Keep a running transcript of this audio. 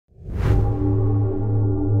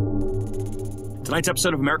Tonight's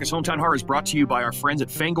episode of America's Hometown Horror is brought to you by our friends at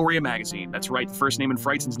Fangoria Magazine. That's right, the first name in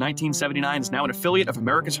Fright since 1979 is now an affiliate of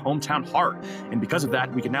America's Hometown Horror. And because of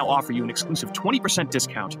that, we can now offer you an exclusive 20%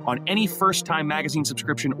 discount on any first-time magazine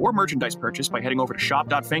subscription or merchandise purchase by heading over to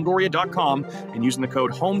shop.fangoria.com and using the code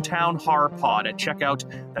HometownHorrorPod at checkout.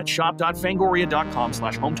 That's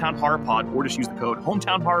shop.fangoria.com/HometownHorrorPod, or just use the code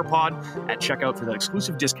HometownHorrorPod at checkout for that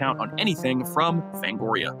exclusive discount on anything from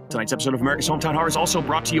Fangoria. Tonight's episode of America's Hometown Horror is also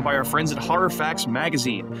brought to you by our friends at Horror Facts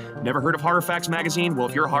Magazine. Never heard of Horror Facts Magazine? Well,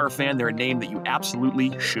 if you're a horror fan, they're a name that you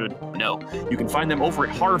absolutely should know. You can find them over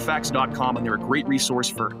at horrorfacts.com, and they're a great resource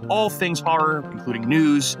for all things horror, including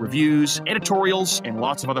news, reviews, editorials, and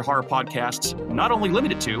lots of other horror podcasts, not only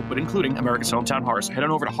limited to, but including America's Hometown Horror. So head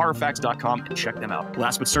on over to horrorfacts.com and check them out.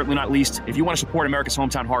 Last but certainly not least, if you want to support America's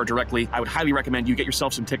Hometown Horror directly, I would highly recommend you get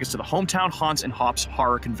yourself some tickets to the Hometown Haunts and Hops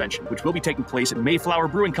Horror Convention, which will be taking place at Mayflower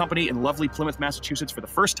Brewing Company in lovely Plymouth, Massachusetts for the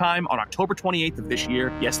first time on October 28th of this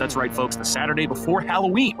year. Yes, that's right, folks, the Saturday before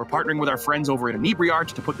Halloween. We're partnering with our friends over at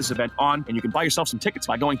Inebriart to put this event on, and you can buy yourself some tickets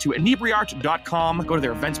by going to inebriart.com, go to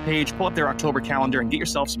their events page, pull up their October calendar, and get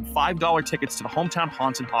yourself some $5 tickets to the Hometown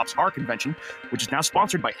Haunts and Hops Horror Convention, which is now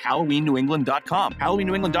sponsored by HalloweenNewEngland.com.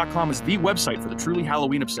 HalloweenNewEngland.com is the website for the truly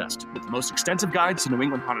Halloween obsessed, with the most extensive guides to New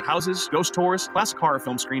England haunted houses, ghost tours, classic horror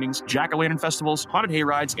film screenings, jack-o'-lantern festivals, haunted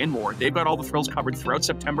hayrides, and more. They've got all the thrills covered throughout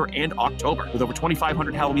September and October. With over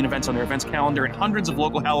 2,500 Halloween events on their events calendar and hundreds of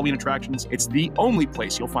local Halloween attractions, it's the only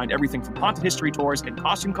place you'll find everything from haunted history tours and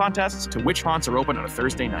costume contests to which haunts are open on a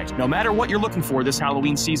Thursday night. No matter what you're looking for this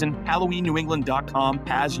Halloween season, HalloweenNewEngland.com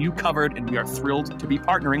has you covered, and we are thrilled to be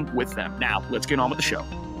partnering with them. Now, let's get on with the show.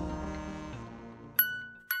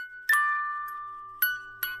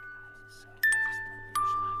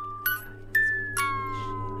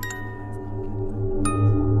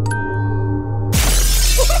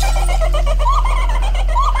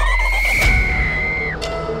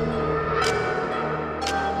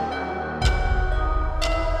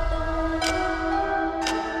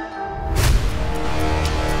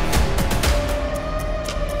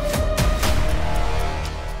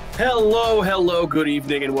 Hello, good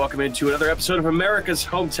evening, and welcome into another episode of America's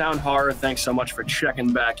Hometown Horror. Thanks so much for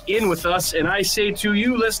checking back in with us, and I say to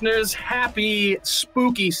you listeners, happy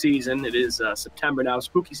spooky season. It is September now.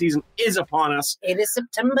 Spooky season is upon us. It is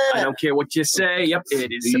September. I don't care what you say. Yep,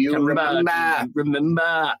 it is September.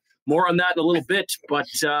 Remember. More on that in a little bit, but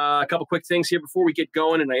a couple quick things here before we get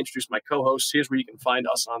going, and I introduce my co-hosts. Here's where you can find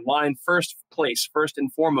us online. First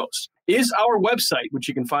and foremost, is our website, which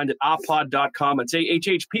you can find at ahpod.com. It's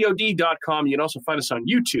ahhpod.com. You can also find us on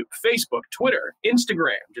YouTube, Facebook, Twitter,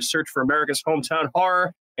 Instagram. Just search for America's Hometown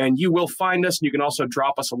Horror, and you will find us. And you can also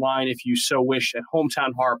drop us a line if you so wish at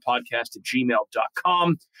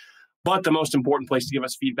hometownhorrorpodcast@gmail.com. But the most important place to give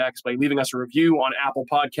us feedback is by leaving us a review on Apple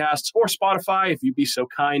Podcasts or Spotify. If you'd be so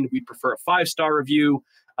kind, we'd prefer a 5-star review.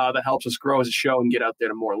 That helps us grow as a show and get out there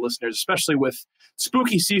to more listeners, especially with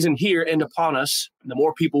spooky season here and upon us. The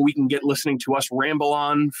more people we can get listening to us ramble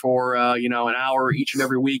on for, an hour each and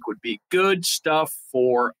every week would be good stuff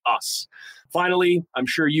for us. Finally, I'm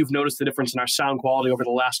sure you've noticed the difference in our sound quality over the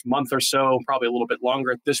last month or so, probably a little bit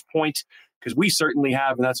longer at this point, because we certainly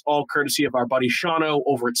have, and that's all courtesy of our buddy Shano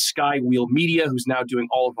over at Skywheel Media, who's now doing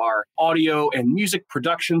all of our audio and music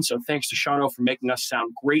production. So thanks to Shano for making us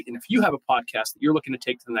sound great. And if you have a podcast that you're looking to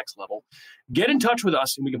take to the next level, get in touch with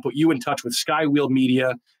us, and we can put you in touch with Skywheel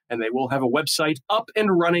Media, and they will have a website up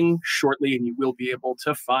and running shortly, and you will be able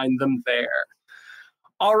to find them there.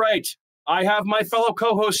 All right. I have my fellow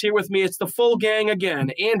co-hosts here with me. It's the full gang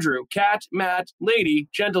again. Andrew, Kat, Matt, lady,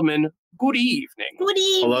 gentlemen, good evening. Good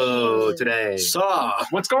evening. Hello today.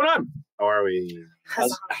 What's going on? How are we?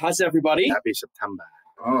 How's everybody? Happy September.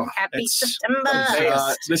 Happy September.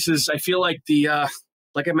 This is, I feel like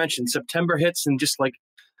like I mentioned, September hits and just like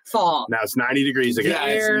fall. Now it's 90 degrees again. Yeah,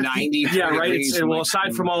 it's 90 Yeah, right. degrees. Well,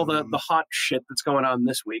 aside from all the hot shit that's going on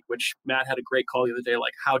this week, which Matt had a great call the other day,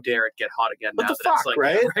 like, how dare it get hot again What now the that it's fuck, like,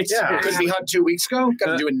 right? Yeah. It could be hot 2 weeks ago.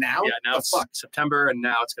 Got to do it now. Yeah, now it's September, and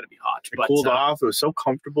now it's going to be hot. It cooled off. It was so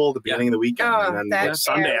comfortable at the beginning of the weekend. Oh, and that then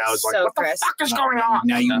Sunday, I was like, so what the crisp. fuck is going on?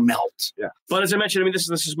 Now you melt. Yeah. But as I mentioned, I mean, this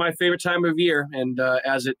is my favorite time of year, and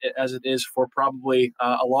as it is for probably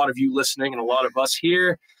a lot of you listening and a lot of us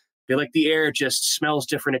here. I feel like the air just smells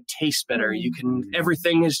different. It tastes better.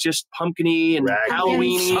 Everything is just pumpkiny and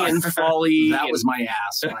Halloweeny and fall-y. That was my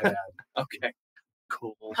ass. My bad. Okay.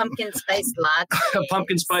 Cool. Pumpkin spice latte.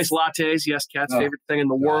 Pumpkin spice lattes. Yes, Kat's favorite thing in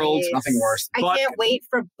the world. Nothing worse. I can't wait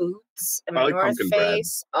for Boots and I like North pumpkin bread.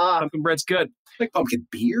 Face. Oh. Pumpkin bread's good. Like pumpkin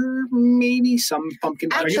beer, maybe some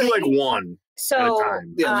pumpkin. I Actually- give you like one So at a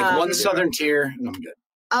time. Yeah, like one um, southern tier, and I'm good.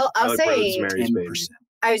 I'll I like say Rosemary's Baby. 10%.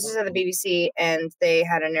 I was just at the BBC, and they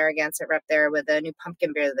had a Narragansett rep there with a new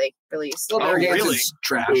pumpkin beer that they released. Well, Oh, Narragansett's really?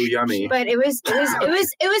 trash. Ooh, yummy. But it was good. Sounds like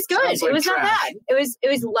It was not trash. bad. It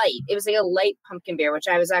was light. It was like a light pumpkin beer, which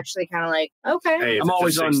I was actually kind of like, okay. Hey, if I'm it's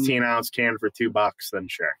always a on- 16-ounce can for $2, then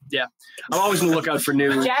sure. I'm always on the lookout for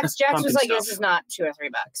new Jax was pumpkin like, stuff. this is not $2 or $3,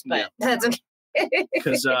 but that's okay.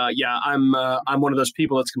 because I'm one of those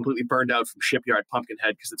people that's completely burned out from Shipyard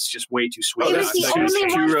Pumpkinhead because it's just way too sweet. It was the That's only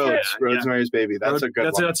Two one for- Roads, Yeah, Rosemary's Baby. That's a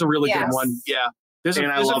good one. That's a really Yes. good one. Yeah, there's And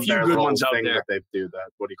I a love few their good little ones out thing there. that they do.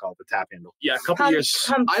 That what do you call it? The tap handle. Yeah, a couple years.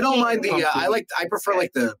 I don't mind the. Pumpkin. I prefer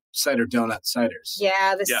like the cider donut ciders.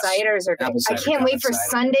 Yeah, the Yes. ciders are good. Apple I cider, can't wait donut for cider.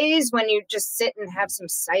 Sundays when you just sit and have some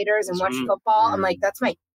ciders and watch Mm. football. I'm like, that's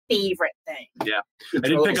my favorite thing. I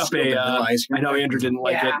did pick up I know Andrew didn't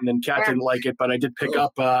like it, Yeah. and then Kat didn't like it, but I did pick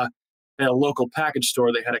up at a local package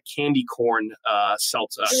store. They had a candy corn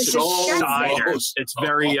seltzer It's So cider. gross. It's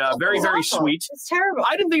very, very, It's very awful. sweet. It's terrible.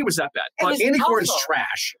 I didn't think it was that bad, It but was Candy corn's awful.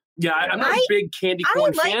 trash. yeah, I'm not a I- big candy I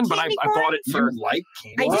corn like fan, but I candy bought corn. it You for. like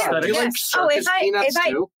candy I corn? do. Do you like Yes. Oh, circus peanuts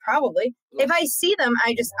too? Probably. If I see them,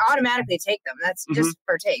 I just automatically take them. That's just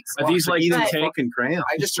for takes. Are these like eating But- fucking crayon?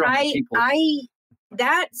 I just throw them at people.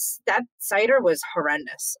 That cider was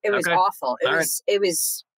horrendous. It was Okay. awful. All right. It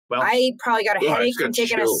was. Well, I probably got a Ugh, headache it's from got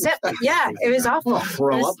taking chills. a sip. Yeah, it was awful.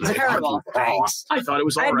 Throw It up. was my terrible. fucking thanks. I thought it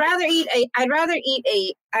was all I'd right. rather eat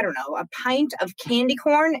a I don't know, a pint of candy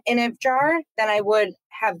corn in a jar than I would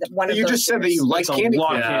have one of You those. just said that beers. you like It's a candy lot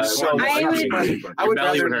corn. of candy So corn. I would- I would Your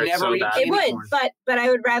belly rather would hurt never so eat bad. It candy would, corn. but I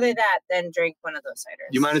would rather that than drink one of those ciders.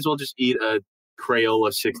 You might as well just eat a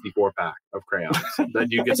Crayola 64 pack of crayons. Then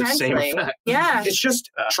you get the same Potentially. effect. Yeah. It's just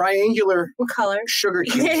triangular What color? sugar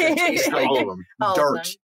cubes that taste like All of them. All of dirt.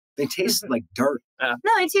 them. They taste like dirt. No,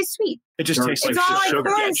 it tastes sweet. It just Dirt. tastes It's like all like sugar.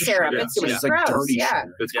 corn Yeah, just syrup. sugar. It's So Yeah. it's like gross, dirty yeah.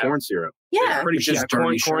 sugar. It's Yeah. corn syrup. Yeah. Pretty It's just corn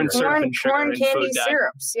dirty syrup Corn and sugar and candy food dye.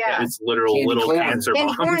 syrups. Yeah. It's literal Candy little corn. cancer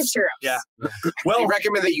Candy corn bombs. syrups. Yeah. They Well,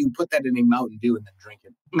 recommend that you put that in a Mountain Dew and then drink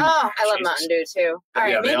it. Oh, I love Jesus. Mountain Dew too. All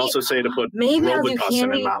right, Yeah, they maybe, also say to put maybe I'll do Robitussin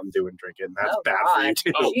candy. in Mountain Dew and drink it. And that's Oh, bad for you God.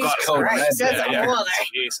 too. Oh, Jesus God. Christ, that's Yeah, a yeah. whole other.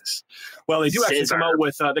 Jesus. Well, they do actually Scissor. come out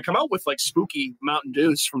with they come out with like spooky Mountain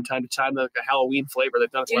Dews from time to time, like a Halloween flavor.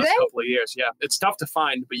 They've done it the Do last they? couple of years. Yeah, it's tough to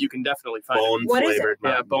find, but you can definitely find Bone What is it? flavored. it.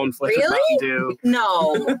 Yeah, bone flavored Really? Mountain Dew.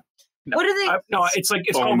 No. No. What are they? No, it's like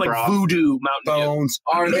it's Bone called like broth. Voodoo Mountain Dew. Bones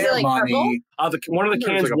are Is it their like money. purple? One of the There's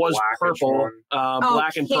cans like a was blackish purple, one.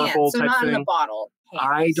 black and cans, purple so type not in the thing. bottle.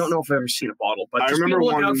 I Cans. don't know if I've ever seen a bottle, but I just be remember on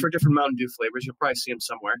the lookout one- for different Mountain Dew flavors. You'll probably see them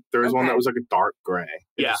somewhere. There was one that Okay. was like a dark gray.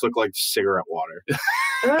 It Yeah. just looked like cigarette water.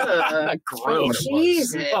 Ugh. Gross.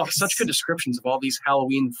 Jesus. Oh, such good descriptions of all these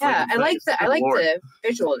Halloween Yeah, flavored I like things. the Good Lord.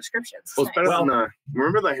 visual descriptions. Well, it's better than the.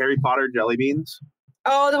 Remember the Harry Potter jelly beans?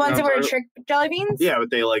 Oh, the ones that No, were so- trick jelly beans? Yeah, but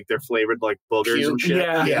they're flavored like boogers and shit.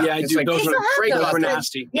 Yeah, Yeah, yeah, it's dude, like- those They were still have Craig those. those were That's-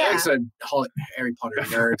 nasty. Yeah. He's a Harry Potter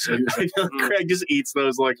nerd, so he was like, Craig just eats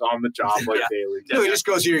those like on the job like Yeah. daily. no, he just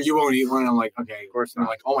goes here, you won't eat one. I'm like, okay. Of course And I'm not.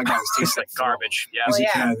 like, oh my God, this tastes It's like garbage. Yeah. Well,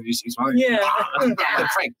 yeah. He's fine. Yeah. I'm like,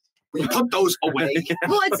 Frank, will you put those away?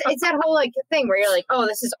 Well, it's that whole like thing where you're like, oh,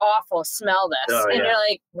 this is awful. Smell this, Oh, and yeah. you're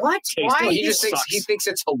like, what? Taste Why? it. he just thinks sucks. he thinks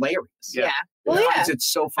it's hilarious. Yeah. He Well, yeah. finds it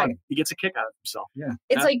so funny. He gets a kick out of himself.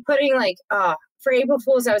 It's Yeah. like putting like for April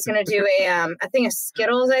Fools, I was gonna do a thing of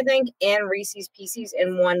Skittles, I think, and Reese's Pieces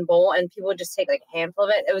in one bowl, and people would just take like a handful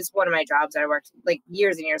of it. It was one of my jobs I worked like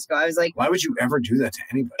years and years ago. I was like, Why would you ever do that to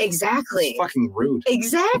anybody? exactly, It's fucking rude.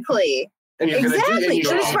 exactly. And you're gonna do Exactly. it.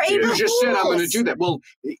 It was for April You just said I'm going to Fools. do that. Well,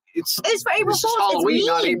 it's It's for April this Fools. is Halloween, it's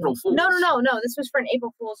not mean. April Fools. No. This was for an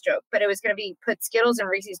April Fool's joke, but it was going to be put Skittles and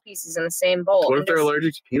Reese's Pieces in the same bowl. What and if they're just-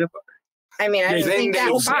 allergic to peanut butter? I mean, I didn't Then think they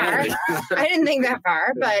that will far. say I didn't think that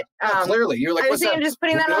far, but Clearly, you're like, I was what's that? thinking of just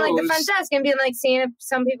putting that on like the front Those- desk and being like, seeing if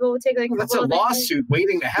some people would take like a That's a couple of things. lawsuit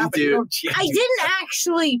waiting to happen. Dude. You don't- I didn't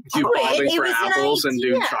actually Do do it. bombing It for was apples an and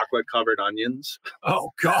idea. do chocolate covered onions. Oh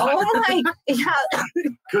God. Oh my! Yeah.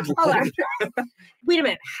 Good Hold Lord. on. Wait a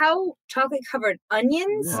minute. How chocolate covered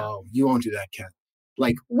onions? No, you won't do that, Ken.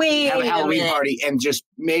 Like, Wait have a a Halloween minute. party and just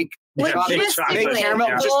make chocolate, Logistically, make caramel,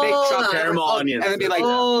 Yeah. just make hold chocolate on. Caramel onions. and then be like,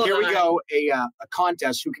 Hold here we on. go, a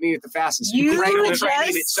contest who can eat it the fastest. You Greg will try and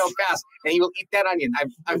eat it just- so fast, and he will eat that onion. I'm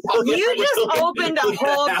You just opened a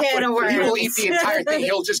whole can of worms. He will eat the entire thing.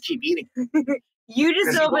 He'll just keep eating. You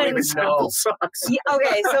just opened. This apple sucks. Yeah,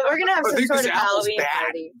 okay, so we're gonna have I some think sort this of apple's Halloween bad.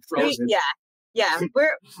 party. Frozen. Yeah.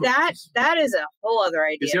 We're that is a whole other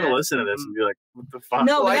idea. He's gonna listen to this and be like, "What the fuck?"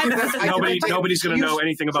 No, Well, but I that's, can- Nobody's going to know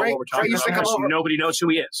anything about Craig- what we're Craig talking used to about come because over- nobody knows who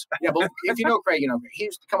he is. Yeah, but if you know Craig, you know he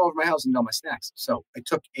used to come over to my house and eat all my snacks. So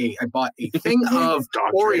I bought a thing of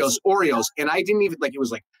Dog Oreos, and I didn't even like. It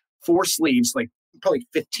was like 4 sleeves, like probably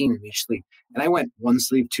 15 in each sleeve. And I went one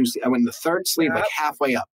sleeve, two sleeve. I went in the third sleeve, like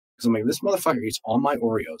halfway up. Because I'm like, this motherfucker eats all my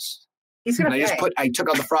Oreos. He's gonna and I took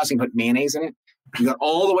out the frosting, put mayonnaise in it. He got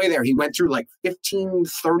all the way there. He went through like 15,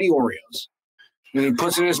 30 Oreos. And he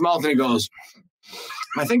puts it in his mouth and he goes,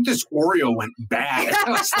 I think this Oreo went bad.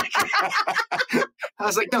 I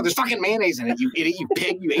was like, no, there's fucking mayonnaise in it. You idiot, you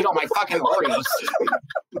pig. You ate all my fucking Oreos.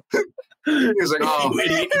 He was like, oh,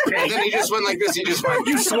 idiot. And then he just went like this. He just went,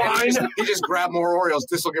 you swine. He just grabbed more Oreos.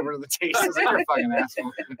 This will give her the taste. I was like, you're a fucking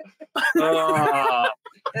asshole.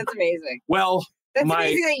 That's amazing. Well, that's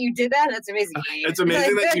amazing that you did that. That's amazing. It's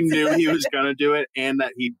amazing that you knew he was going to do it and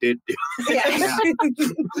that he did do it. Yeah.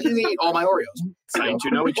 He ate all my Oreos. Trying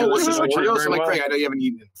to know each Oh, other. what's this Oreos? I'm like, well. Craig, I know you haven't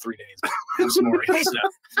eaten in 3 days. Have some Oreos.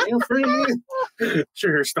 Feel free.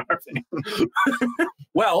 Sure, you're starving.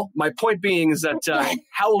 Well, my point being is that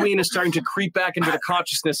Halloween is starting to creep back into the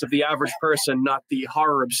consciousness of the average person, not the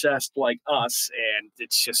horror-obsessed like us. And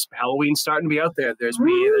it's just Halloween starting to be out there. There's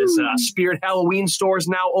Spirit Halloween stores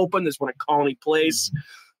now open. There's one at Colony Place.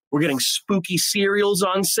 We're getting spooky cereals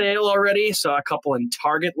on sale already. Saw a couple in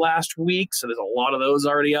Target last week, so there's a lot of those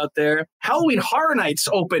already out there. Halloween Horror Nights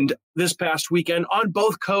opened this past weekend on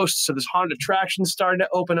both coasts, so there's haunted attractions starting to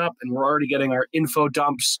open up, and we're already getting our info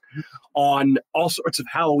dumps on all sorts of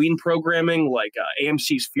Halloween programming, like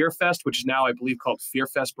AMC's Fear Fest, which is now, I believe, called Fear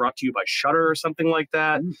Fest, brought to you by Shudder or something like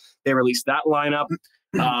that. They released that lineup.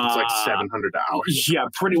 It's like $700. Yeah,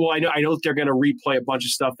 pretty well. I know that they're going to replay a bunch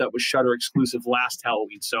of stuff that was Shudder exclusive last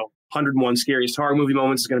Halloween. So 101 Scariest Horror Movie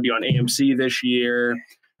Moments is going to be on AMC this year.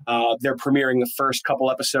 They're premiering the first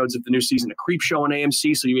couple episodes of the new season of Creepshow on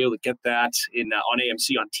AMC, so you'll be able to get that on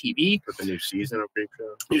AMC on TV. For the new season of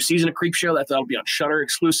Creepshow? New season of Creepshow, that'll be on Shudder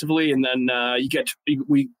exclusively. And then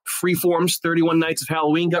Freeform's 31 Nights of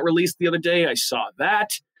Halloween got released the other day. I saw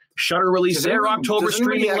that. Shudder released their October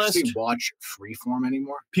streaming list. Watch Freeform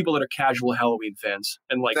anymore? People that are casual Halloween fans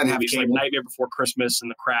and like movies like Nightmare Before Christmas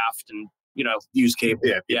and The Craft and use cable,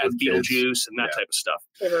 Beetlejuice and that type of stuff.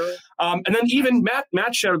 And then even Matt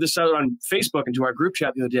shouted this out on Facebook into our group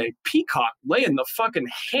chat the other day. Peacock laying the fucking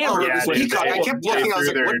hammer. Peacock. I kept looking. I was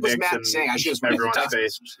like, what was Matt saying? I should have everyone's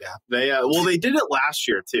face. Yeah. They did it last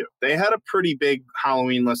year too. They had a pretty big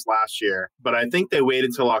Halloween list last year, but I think they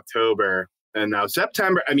waited till October. And now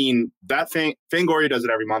September, I mean, that Fangoria does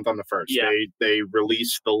it every month on the 1st. Yeah. They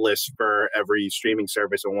release the list for every streaming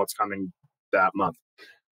service and what's coming that month.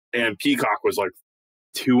 And Peacock was like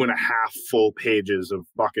 2.5 full pages of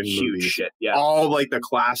fucking movies. Shit, yeah. All like the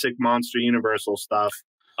classic Monster Universal stuff.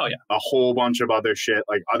 Oh, yeah. A whole bunch of other shit.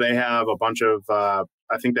 Like they have a bunch of, I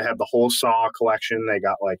think they have the whole Saw collection. They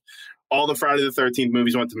got like all the Friday the 13th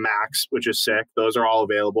movies went to Max, which is sick. Those are all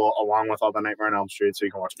available along with all the Nightmare on Elm Street. So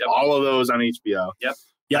you can watch all of those on HBO. Yep.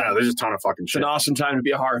 Yeah, there's a ton of fucking shit. It's an awesome time to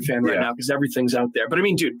be a horror fan right now because everything's out there. But I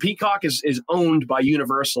mean, dude, Peacock is owned by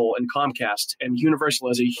Universal and Comcast, and Universal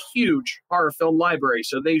has a huge horror film library,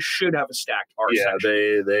 so they should have a stacked horror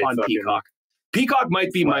section they on Peacock. Peacock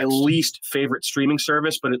might be my least favorite streaming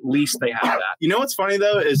service, but at least they have that. You know what's funny,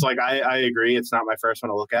 though, is like I agree. It's not my first one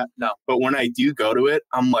to look at. No. But when I do go to it,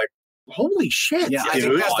 I'm like, holy shit. Yeah, I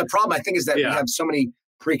think that's the problem. I think is that we have so many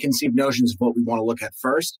preconceived notions of what we want to look at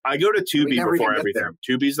first. I go to Tubi before everything.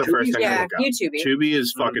 Tubi's the first thing I look at. Tubi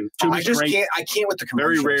is fucking. I just can't with the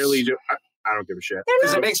commercials. Very rarely do. I don't give a shit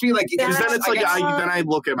because it makes me like. Because then it's like then I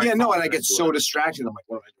look at my and I get so distracted. I'm like,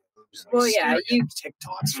 what do I do? Well, yeah, you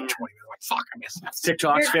TikToks for 20 minutes. Like, fuck, I missed that.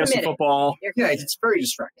 TikToks, fantasy football. Yeah, it's very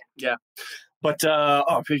distracting. Yeah, but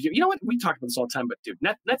you know what? We talk about this all the time, but dude,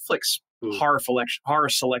 Netflix horror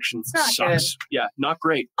selection sucks. Good. Yeah, not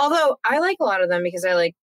great. Although I like a lot of them because I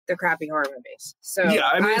like the crappy horror movies. So yeah,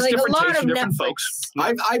 I mean, it's like different a lot taste of for different Netflix. Folks.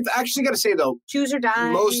 I've actually got to say though, Choose or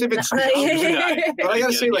Die. Most of it's, but I got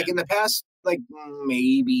to say, like in the past, like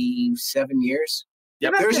maybe 7 years.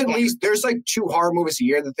 Yep. There's like 2 horror movies a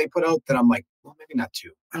year that they put out that I'm like, well, maybe not 2.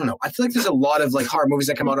 I don't know. I feel like there's a lot of like horror movies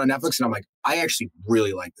that come out on Netflix, and I'm like, I actually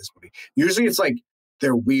really like this movie. Usually, it's like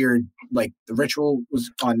they're weird. Like The Ritual was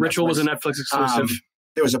on. Ritual Netflix. Was a Netflix exclusive.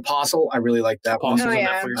 There was Apostle. I really liked that one. Apostle was a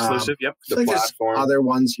Netflix exclusive. Yep. The Platform. Other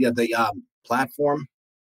ones. Yeah, the Platform.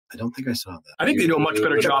 I don't think I saw that. I think they do a much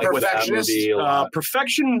better job with that movie.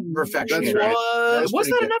 Perfection. Was that a Netflix?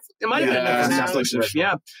 It might have been Netflix.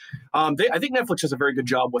 Yeah. I think Netflix does a very good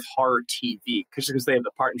job with horror TV because they have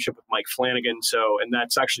the partnership with Mike Flanagan. And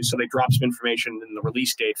that's actually, so they dropped some information in the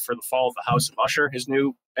release date for The Fall of the House of Usher, his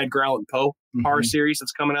new Edgar Allan Poe horror series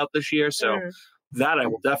that's coming out this year. So that I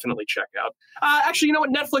will definitely check out. Actually, you know what?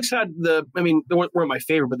 Netflix had they weren't my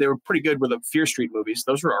favorite, but they were pretty good with the Fear Street movies.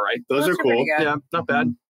 Those were all right. Those are cool. Yeah, not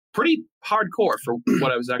bad. pretty hardcore for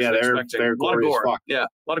what I was actually expecting. They're a lot of gory as gore. fuck. Yeah,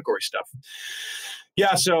 a lot of gory stuff.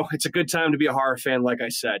 Yeah, so it's a good time to be a horror fan, like I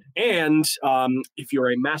said. And if you're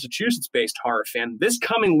a Massachusetts-based horror fan, this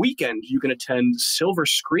coming weekend, you can attend Silver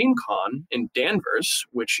Scream Con in Danvers,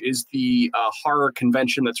 which is the horror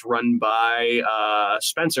convention that's run by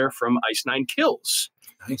Spencer from Ice Nine Kills.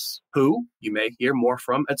 Nice. Who you may hear more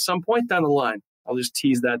from at some point down the line. I'll just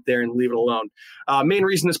tease that there and leave it alone. Main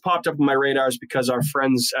reason this popped up on my radar is because our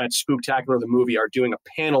friends at Spooktacular the Movie are doing a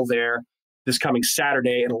panel there this coming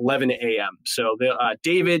Saturday at 11 a.m. So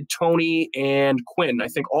David, Tony, and Quinn, I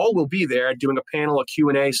think all will be there doing a panel, a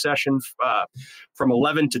Q&A session from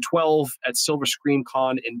 11 to 12 at Silver Scream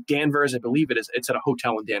Con in Danvers. I believe it is. It's at a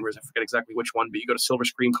hotel in Danvers. I forget exactly which one, but you go to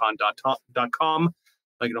silverscreamcon.com.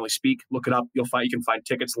 I can only speak. Look it up. You can find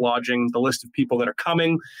tickets, lodging, the list of people that are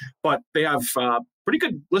coming. But they have pretty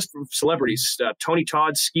good list of celebrities. Tony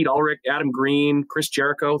Todd, Skeet Ulrich, Adam Green, Chris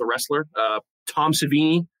Jericho, the wrestler, Tom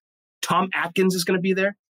Savini. Tom Atkins is going to be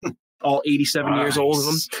there. All 87 years old of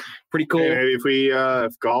them. Pretty cool. Maybe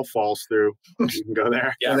if golf falls through, you can go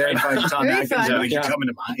there. Yeah, there. Tom Atkins, they can come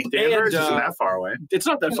into mine. Danvers isn't that far away. It's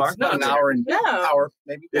not that far. An hour and hour,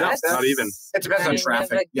 maybe. Yeah, not even. It depends on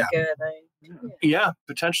traffic. Yeah. Yeah,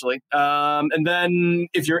 potentially. And then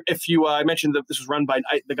I mentioned that this was run by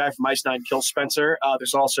the guy from Ice Nine Kills, Spencer.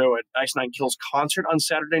 There's also an Ice Nine Kills concert on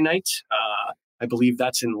Saturday night. I believe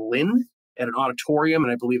that's in Lynn at an auditorium,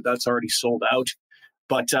 and I believe that's already sold out.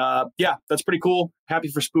 But yeah, that's pretty cool. Happy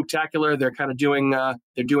for Spooktacular. They're kind of doing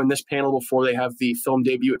this panel before they have the film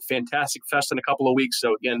debut at Fantastic Fest in a couple of weeks.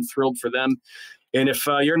 So again, thrilled for them. And if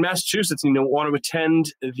you're in Massachusetts and you want to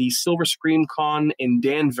attend the Silver Scream Con in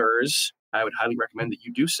Danvers, I would highly recommend that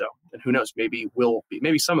you do so. And who knows, maybe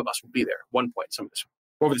some of us will be there at one point,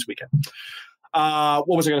 over this weekend. What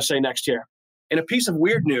was I going to say next here? In a piece of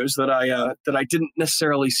weird news that I didn't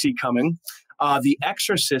necessarily see coming, The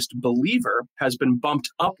Exorcist Believer has been bumped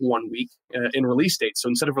up 1 week in release date. So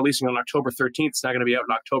instead of releasing on October 13th, it's now going to be out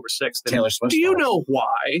on October 6th. Taylor Swift. Do you know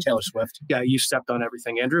why? Taylor Swift. Yeah, you stepped on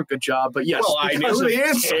everything, Andrew. Good job. But yes, well, I knew the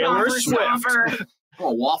answer. Taylor Swift.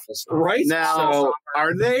 Oh, waffles. Right? Now,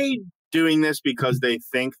 are they doing this because they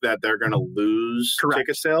think that they're going to lose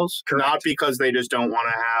ticket sales? Correct. Not because they just don't want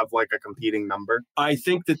to have like a competing number? I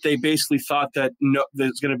think that they basically thought that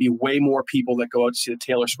there's going to be way more people that go out to see the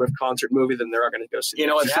Taylor Swift concert movie than there are going to go see. You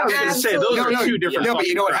know what happened? I was going to say, those are two different. No, but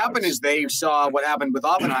you know what happened is they saw what happened with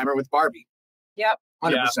Oppenheimer with Barbie. Yep.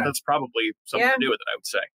 100%. Yeah, that's probably something to do with it, I would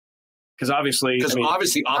say. Because obviously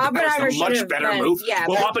Oppenheimer is a much better movie. Yeah,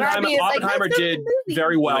 well, Oppenheimer did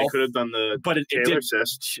very well. They could have done the Taylor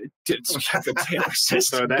Swift. The Taylor Swift.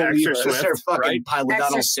 So the Exorcist, right?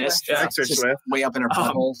 Pilot cyst. Exorcist. Way up in her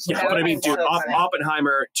butthole. Yeah, but I mean, dude,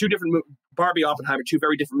 Oppenheimer, Barbie, Oppenheimer, two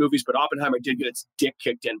very different movies, but Oppenheimer did get its dick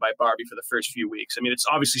kicked in by Barbie for the first few weeks. I mean, it's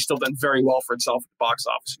obviously still done very well for itself at the box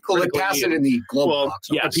office. Well, it passed it in the global box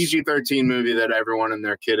office. Yeah, a PG-13 movie that everyone and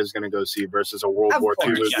their kid is going to go see versus a World War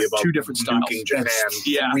II movie about two different styles. Japan.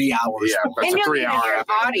 3 hours. Yeah, that's a 3 hour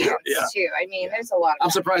audience too. I mean, there's a lot of.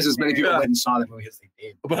 I'm surprised as many people went and saw the movie as they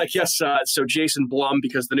did. But I guess so. Jason Blum,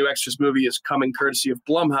 because the new Exorcist movie is coming courtesy of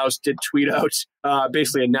Blumhouse, did tweet out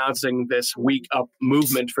basically announcing this week up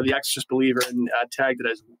movement for The Exorcist Believer and tagged it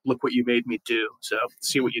as "Look what you made me do." So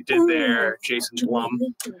see what you did there, Jason Blum.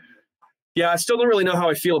 Yeah, I still don't really know how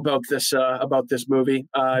I feel about this movie.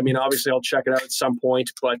 I mean, obviously, I'll check it out at some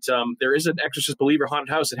point. But there is an Exorcist Believer haunted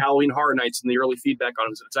house at Halloween Horror Nights, and the early feedback on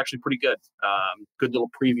it is it's actually pretty good. Good little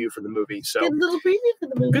preview for the movie. So good little preview for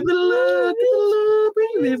the movie. Good little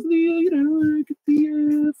preview for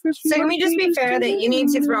the first. So can we just be fair that you need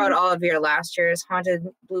to throw out all of your last year's haunted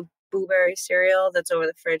blueberry cereal that's over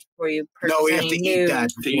the fridge before you purchase. No, we have to eat that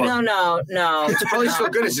before. No. It's probably so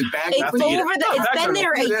good as it's bagged. It's been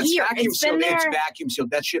there a year. It's been there. It's vacuum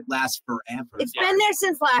sealed. That shit lasts forever. It's been there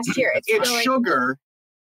since last year. It's sugar.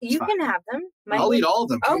 You can have them. I'll eat all of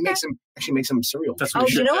them. Okay. Make some cereal. That's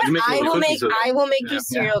you know what? I will make you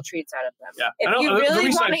cereal treats out of them. Yeah. If you really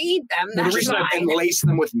want to eat them, that's fine. And lace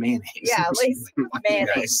them with mayonnaise. Yeah, lace them with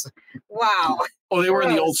mayonnaise. Wow. Oh, they were in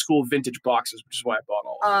the old school vintage boxes, which is why I bought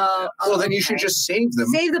all of them. Well, then you should just save them.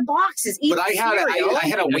 Save the boxes. Eat I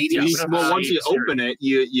had a Wheaties. Well, once you open it,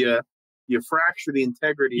 you fracture the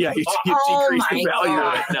integrity. Yeah, of the you decrease the value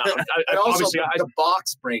of it. No, obviously, the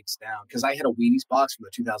box breaks down because I had a Wheaties box from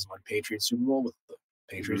the 2001 Patriots Super Bowl with the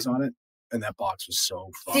Patriots on it, and that box was so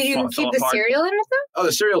fun. Did you keep the cereal in it though? Oh,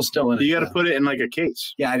 the cereal's still in it. You got to put it in like a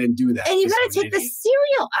case. Yeah, I didn't do that. And you got to take the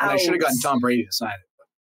cereal out. And I should have gotten Tom Brady to sign it.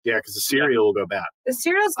 Yeah, because the cereal will go bad. The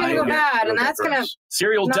cereal's going to go bad, and that's going to...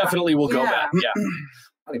 Cereal definitely will go bad, yeah.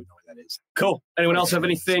 I don't even know what that is. Cool. Anyone else have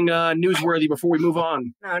anything newsworthy before we move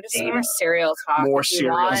on? No, just some more cereal talk. More if you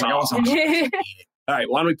cereal want. talk. All right,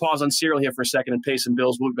 why don't we pause on cereal here for a second and pay some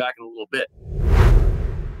bills? We'll be back in a little bit.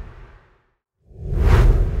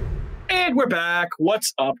 And we're back.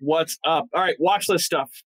 What's up? What's up? All right, watch list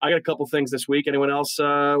stuff. I got a couple things this week. Anyone else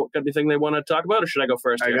got anything they want to talk about, or should I go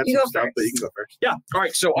first? I got You some go stuff, first. but you can go first. Yeah. All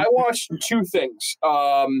right. So I watched two things.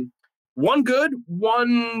 One good,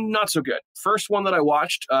 one not so good. First one that I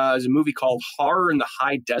watched is a movie called Horror in the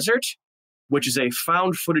High Desert, which is a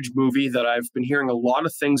found footage movie that I've been hearing a lot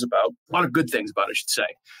of things about, a lot of good things about, I should say.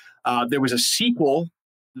 There was a sequel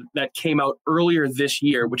that came out earlier this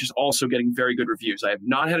year, which is also getting very good reviews. I have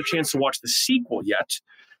not had a chance to watch the sequel yet,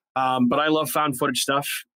 but I love found footage stuff.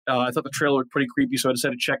 I thought the trailer looked pretty creepy, so I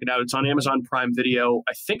decided to check it out. It's on Amazon Prime Video.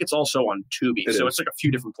 I think it's also on Tubi, so it's like a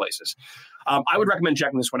few different places. I would recommend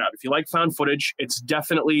checking this one out. If you like found footage, it's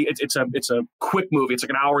definitely it's a quick movie. It's like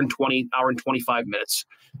an hour and 25 minutes,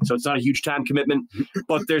 so it's not a huge time commitment.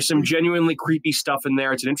 But there's some genuinely creepy stuff in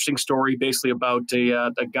there. It's an interesting story, basically about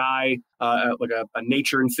a guy, like a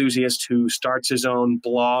nature enthusiast who starts his own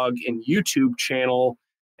blog and YouTube channel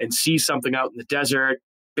and sees something out in the desert.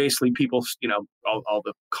 Basically, people, all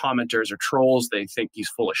the commenters are trolls. They think he's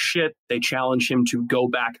full of shit. They challenge him to go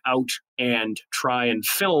back out and try and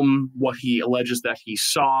film what he alleges that he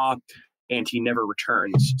saw, and he never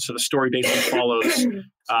returns. So the story basically follows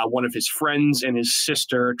one of his friends and his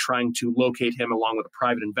sister trying to locate him along with a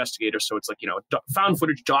private investigator. So it's like, a found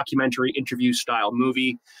footage documentary interview style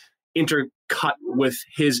movie intercut with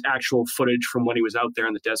his actual footage from when he was out there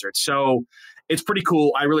in the desert. So it's pretty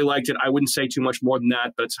cool. I really liked it. I wouldn't say too much more than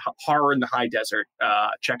that, but it's Horror in the High Desert.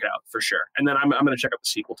 Check it out for sure. And then I'm going to check out the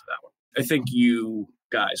sequel to that one. I think you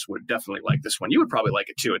guys would definitely like this one. You would probably like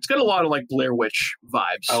it too. It's got a lot of like Blair Witch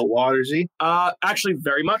vibes. Outwatersy? Actually,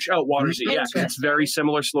 very much Outwatersy. Yeah, it's very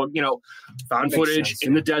similar. So, found footage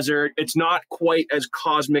in the desert. It's not quite as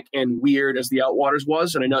cosmic and weird as the Outwaters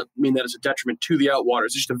was, and I don't mean that as a detriment to the Outwaters.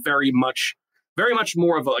 It's just a very much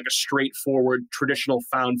more of a straightforward, traditional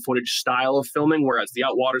found footage style of filming, whereas the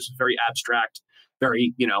Outwaters is very abstract,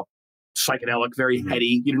 very, psychedelic, very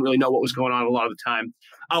heady. You didn't really know what was going on a lot of the time.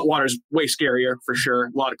 Outwaters, way scarier, for sure.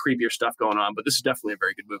 A lot of creepier stuff going on, but this is definitely a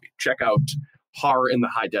very good movie. Check out Horror in the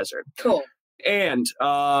High Desert. Cool. And,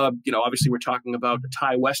 obviously we're talking about a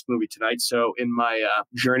Ty West movie tonight. So in my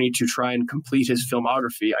journey to try and complete his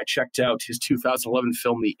filmography, I checked out his 2011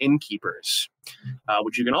 film, The Innkeepers,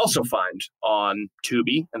 which you can also find on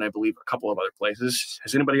Tubi and I believe a couple of other places.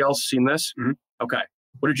 Has anybody else seen this? Mm-hmm. Okay.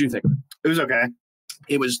 What did you think of it? It was okay.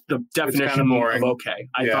 It was the definition of okay.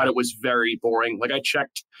 I thought it was very boring. Like I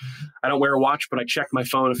don't wear a watch, but I checked my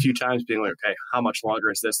phone a few times being like, okay, how much longer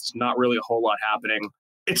is this? It's not really a whole lot happening.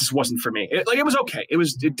 It just wasn't for me. It was okay. It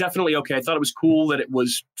was definitely okay. I thought it was cool that it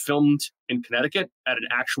was filmed in Connecticut at an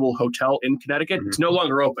actual hotel in Connecticut. Mm-hmm. It's no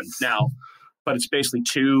longer open now, but it's basically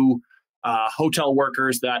two hotel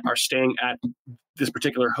workers that are staying at this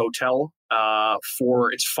particular hotel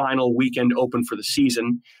for its final weekend open for the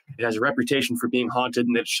season. It has a reputation for being haunted,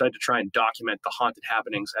 and they decided to try and document the haunted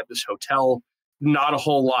happenings at this hotel. Not a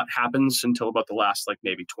whole lot happens until about the last,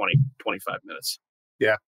 maybe 20, 25 minutes.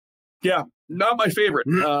 Yeah. Yeah, not my favorite.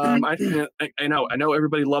 I know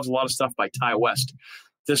everybody loves a lot of stuff by Ty West.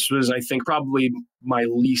 This was, I think, probably my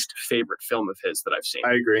least favorite film of his that I've seen.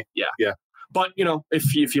 I agree. Yeah. But,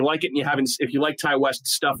 if you like it and if you like Ty West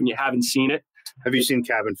stuff and you haven't seen it. Have you seen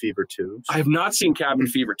Cabin Fever 2? I have not seen Cabin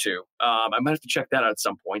Fever 2. I might have to check that out at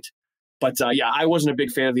some point. But I wasn't a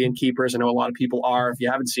big fan of The Innkeepers. I know a lot of people are. If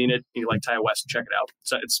you haven't seen it and you like Ty West, check it out.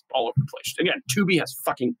 It's all over the place. Again, Tubi has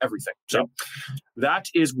fucking everything. So that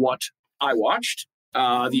is what I watched.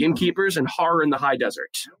 The Innkeepers and Horror in the High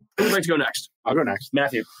Desert. Who'd like to go next? I'll go next.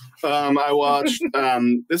 Matthew. I watched,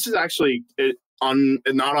 this is actually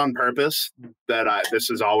not on purpose,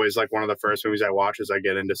 this is always one of the first movies I watch as I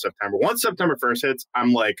get into September. Once September 1st hits,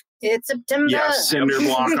 I'm like, it's September. Yeah, cinder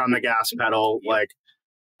block on the gas pedal.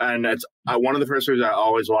 And it's one of the first movies I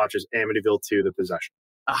always watch is Amityville 2, The Possession.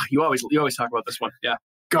 You always talk about this one. Yeah.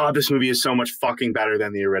 God, this movie is so much fucking better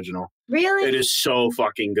than the original. Really? It is so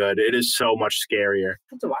fucking good. It is so much scarier.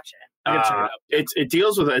 I have to watch it. It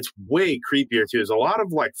deals with it's way creepier too. There's a lot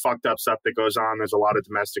of fucked up stuff that goes on. There's a lot of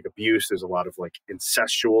domestic abuse. There's a lot of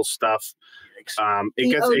incestual stuff.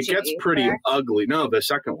 It gets pretty ugly. No, the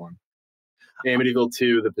second one. Amityville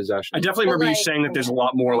 2, The Possession. I definitely remember you saying that there's a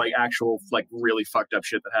lot more actual really fucked up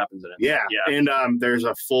shit that happens in it. Yeah. And there's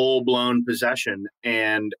a full blown possession,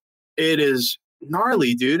 and it is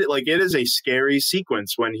gnarly, dude. It is a scary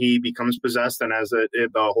sequence when he becomes possessed, and as the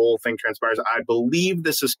whole thing transpires. I believe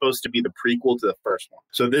this is supposed to be the prequel to the first one.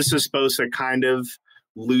 So this is supposed to kind of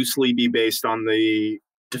loosely be based on the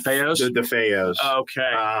DeFeos? The DeFeos.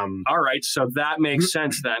 Okay. All right. So that makes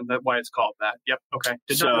sense then. That's why it's called that. Yep. Okay.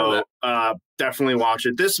 Did not know that. Definitely watch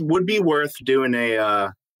it. This would be worth doing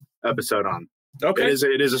a episode on. Okay.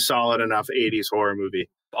 It is a solid enough 80s horror movie.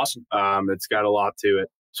 Awesome. It's got a lot to it.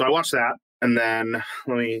 So I watched that, and then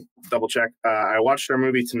let me double check. I watched our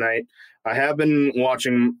movie tonight. I have been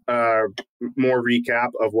watching more recap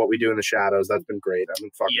of What We Do in the Shadows. That's been great. I've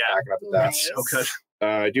been fucking backing up at that. Nice. So good.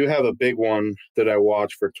 I do have a big one that I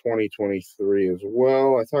watched for 2023 as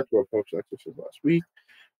well. I talked about Pope's Exorcist last week.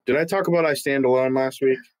 Did I talk about I Stand Alone last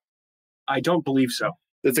week? I don't believe so.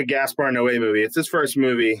 It's a Gaspar Noé movie. It's his first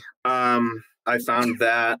movie. I found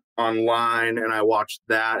that online and I watched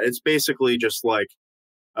that. It's basically just like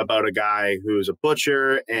about a guy who's a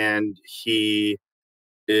butcher and he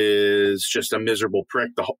is just a miserable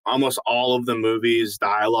prick. Almost all of the movie's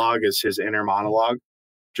dialogue is his inner monologue,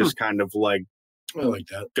 just kind of like, I like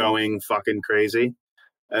that. Going fucking crazy.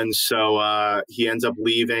 And so he ends up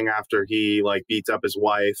leaving after he like beats up his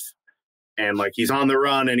wife, and like he's on the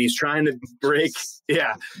run and he's trying to break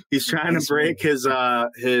he's trying to break his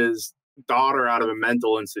daughter out of a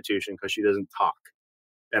mental institution because she doesn't talk,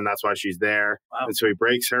 and that's why she's there. Wow. And so he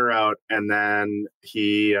breaks her out, and then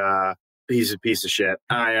he's a piece of shit.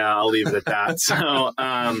 I'll leave it at that.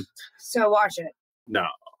 So watch it. No,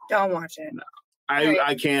 Don't watch it. No.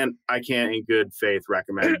 I can't in good faith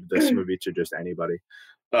recommend this movie to just anybody.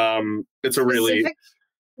 It's a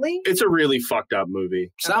really fucked up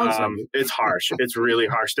movie. Sounds like it's harsh. It's really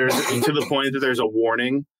harsh. There's to the point that there's a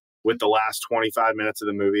warning with the last 25 minutes of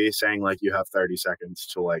the movie saying like you have 30 seconds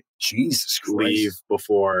to like Jesus Christ. leave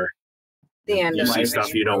before The end you of see it.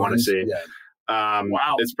 stuff you don't want to see. Yeah.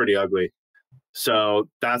 Wow. It's pretty ugly. So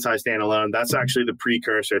that's I Stand Alone. That's actually the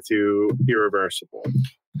precursor to Irreversible.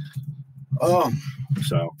 Oh,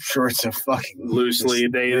 So sure, it's a fucking loosely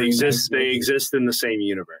they very exist. nice They movie. exist in the same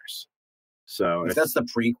universe. So If that's the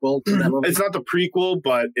prequel to that movie. it's not the prequel,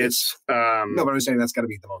 but it's No, but I'm saying that's got to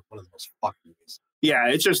be one of the most fucked movies. yeah,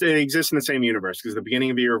 it's just it exists in the same universe because the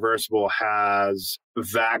beginning of Irreversible has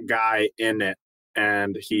that guy in it,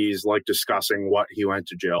 and he's like discussing what he went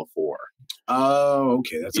to jail for. Oh,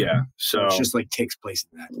 okay. That's So it's just like takes place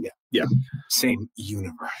in that. Yeah. Same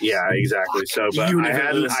universe. yeah, exactly. So, but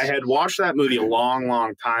Universe. I had watched that movie a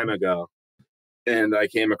long time ago, and I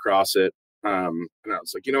came across it, and I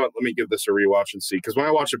was like, you know what? Let me give this a rewatch and see. Because when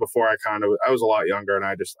I watched it before, I was a lot younger, and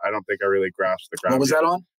I don't think I really grasped the ground. What was that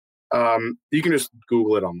on? You can just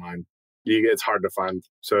Google it online. It's hard to find,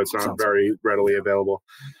 so it's not Sounds very readily available.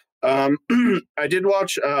 I did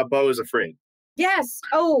watch Beau is Afraid. Yes.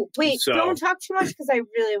 Oh, wait. So- don't talk too much because I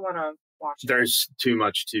really want to watch it. There's too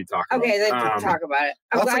much to talk about. Okay, then talk about it.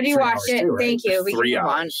 I'm That's glad like you 3 watched hours it. too, right? Thank you. We 3 can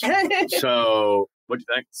move hours. on. So What'd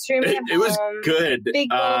you think? Streaming at it was home. good. Big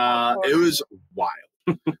bowl of popcorn. It was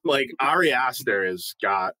wild. Like Ari Aster has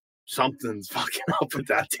got something's fucking up with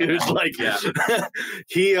that dude. Like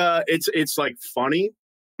he it's like funny,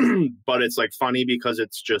 but it's like funny because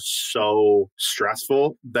it's just so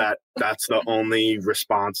stressful that's the only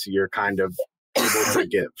response you're kind of able to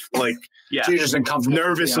give. Like Yeah. So you're just uncomfortable.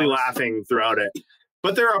 nervously laughing throughout it.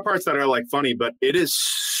 But there are parts that are like funny, but it is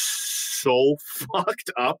so fucked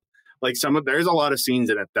up. Like there's a lot of scenes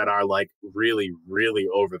in it that are like really, really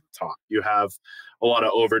over the top. You have a lot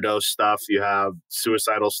of overdose stuff. You have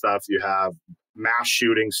suicidal stuff. You have mass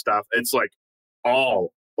shooting stuff. It's like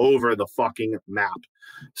all over the fucking map.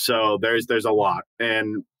 So there's a lot.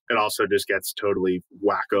 And it also just gets totally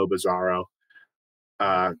wacko bizarro.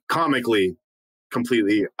 Comically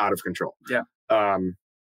completely out of control. Yeah.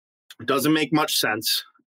 Doesn't make much sense.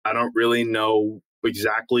 I don't really know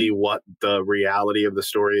exactly what the reality of the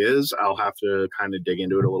story is. I'll have to kind of dig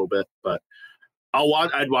into it a little bit, but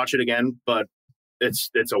I'd watch it again, but it's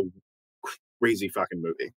a crazy fucking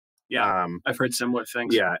movie. Yeah. I've heard similar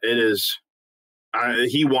things. Yeah, it is.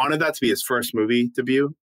 He wanted that to be his first movie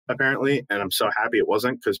debut, apparently, and I'm so happy it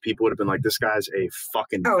wasn't because people would have been like, this guy's a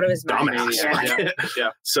fucking Oh, it was dumbass. Yeah.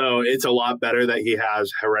 So it's a lot better that he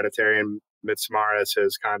has Hereditary and Midsommar as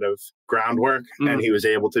his kind of groundwork, and he was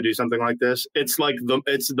able to do something like this. It's like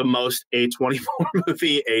it's the most A24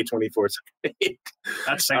 movie A24's made.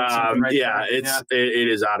 That's saying something right yeah, there. it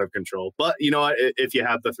is out of control. But you know what? If you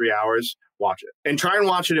have the 3 hours, watch it and try and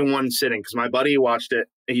watch it in one sitting. Because my buddy watched it,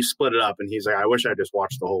 and he split it up, and he's like, "I wish I just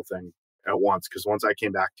watched the whole thing at once." Because once I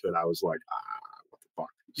came back to it, I was like, "What the fuck?"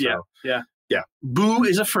 So, Yeah. Yeah. Boo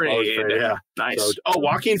is afraid. yeah. Nice. So,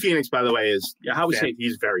 Joaquin Phoenix, by the way, is Yeah, how was he?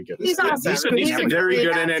 he's very good. He's awesome. He's a very great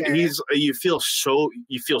good in it. actor. You feel so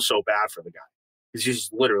bad for the guy. He's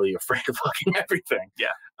just literally afraid of fucking everything.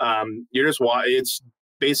 Yeah. You're just it's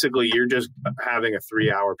basically you're just having a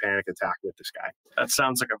 3-hour panic attack with this guy. That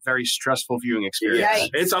sounds like a very stressful viewing experience. Yikes.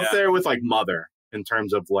 It's up there with like Mother in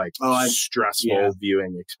terms of like stressful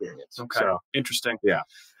viewing experience. Okay. So interesting. Yeah.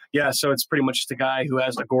 Yeah, so it's pretty much just a guy who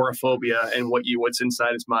has agoraphobia, and what's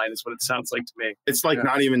inside his mind is what it sounds like to me. it's like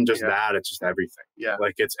not even just that, it's just everything. Yeah.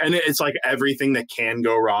 Like it's like everything that can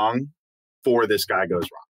go wrong for this guy goes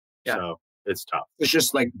wrong. Yeah. So it's tough. It's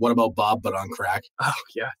just like What About Bob, but on crack. Oh,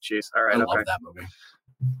 yeah, jeez. All right, I okay. love that movie.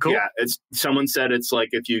 Cool. Yeah, someone said it's like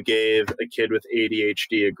if you gave a kid with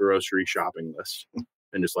ADHD a grocery shopping list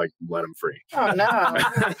and just like let him free. Oh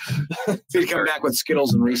no! He'd come back with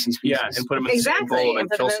Skittles and Reese's Pieces. Yeah, and put him in the same Exactly, bowl and and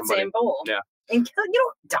put kill them in the somebody. same bowl. Yeah. And you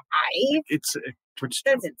don't die. It's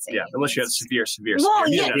That's insane. Yeah, unless you have severe Well,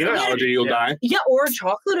 severe yeah, Peanut allergy, you'll die. Yeah, or a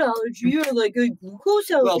chocolate allergy, or like a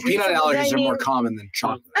glucose allergy. Well, peanut allergies I are more mean, common than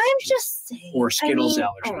chocolate. I'm just saying. Or Skittles I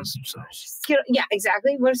mean, allergies. oh, So. Yeah,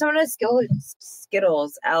 exactly. What if someone has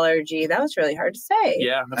Skittles allergy? That was really hard to say.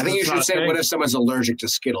 Yeah. I think you should say, what what if someone's allergic to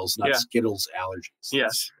Skittles, not Yeah. Skittles allergies?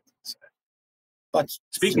 Yes. But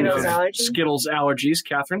Speaking Skittles of allergies? Skittles allergies,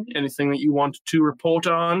 Catherine, anything that you want to report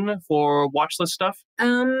on for watch list stuff? I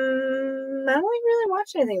don't really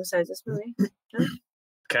watch anything besides this movie. No?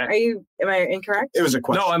 Okay. Am I incorrect? it was a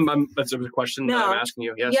question. No, that's a question that No. I'm asking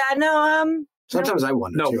you. Yes. Yeah, no, Sometimes I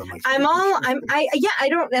wonder No. too. I'm like, I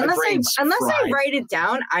don't, unless brain's I fried. write it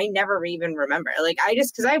down, I never even remember. Like,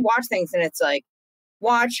 because I watch things and it's like,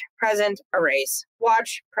 watch, present, erase.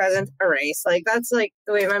 Watch, present, erase. Like, that's like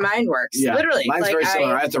the way my mind works. yeah, Literally. mine's like, very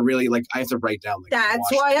similar. I have to really I have to write down. Like, That's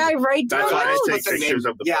watch why the- I write down That's why I notes. take What's the name? pictures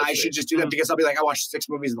of the Yeah, I post-it. should just do that because I'll be like, I watched 6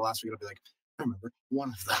 movies in the last week. And I'll be like, I remember one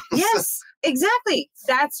of them. Yes, exactly.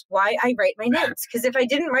 That's why I write my notes. Because if I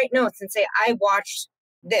didn't write notes and say, I watched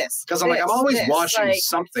this. Because I'm like, I'm this, always this, watching like,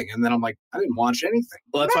 something, and then I'm like, I didn't watch anything.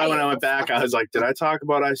 Well, that's why when I Right. went back, I was like, did I talk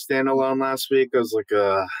about I Stand Alone last week? I was like,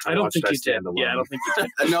 I don't watched think I you did. Stand Alone. Yeah, I don't think you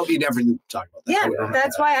did. No, you never talk about that. Yeah, I remember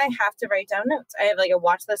that's that. why I have to write down notes. I have like a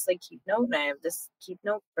watch list, like keep note, and I have this keep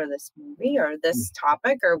note for this movie or this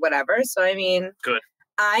topic or whatever. So I mean, Good.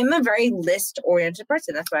 I'm a very list oriented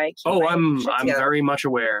person. That's why I keep. Oh, my I'm shit together. very much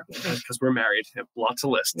aware because we're married. Have lots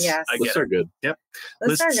of lists. Yes. I get Lists it. are good.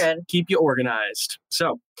 Lists are good. Keep you organized.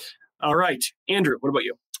 So, all right, Andrew, what about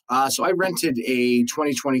you? So I rented a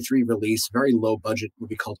 2023 release, very low budget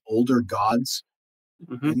movie called Older Gods.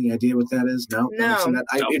 Mhm. Any idea what that is? No. No. Haven't seen that?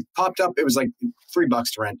 No. It popped up. It was like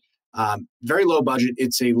 $3 to rent. Very low budget.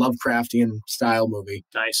 It's a Lovecraftian style movie,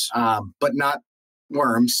 Nice. but not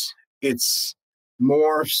worms. It's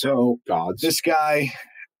more so Gods. this guy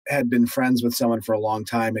had been friends with someone for a long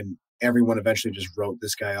time, and everyone eventually just wrote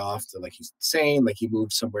this guy off to like he's insane. Like he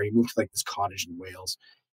moved somewhere. He moved to like this cottage in Wales.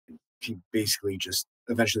 He basically just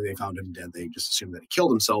eventually they found him dead. They just assumed that he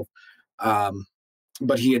killed himself.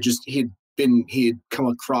 But he had come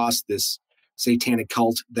across this satanic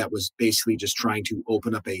cult that was basically just trying to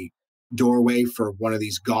open up a doorway for one of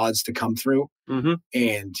these gods to come through. Mm-hmm.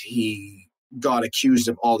 And he got accused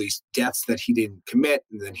of all these deaths that he didn't commit,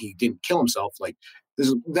 and then he didn't kill himself. Like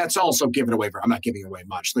that's also given away. I'm not giving away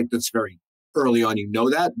much. Like that's very early on, you know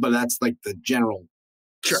that, but that's like the general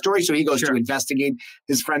story. So he goes to investigate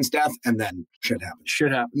his friend's death, and then shit happens.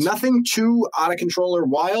 Shit happens. Nothing too out of control or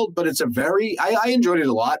wild, but it's a very I enjoyed it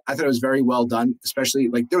a lot. I thought it was very well done, especially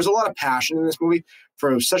like there was a lot of passion in this movie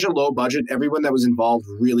for such a low budget. Everyone that was involved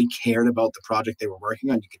really cared about the project they were working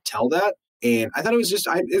on. You could tell that. And I thought it was just,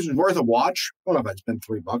 it was worth a watch. I don't know if I'd spend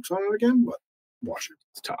 $3 on it again, but watch it.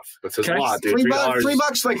 It's tough. This is Okay. a lot, dude. $3,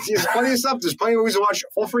 $3, like there's plenty of stuff. There's plenty of movies to watch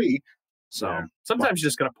for free. So Yeah. Sometimes you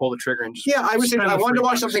just gotta pull the trigger and just yeah, I was spend thinking I the wanted to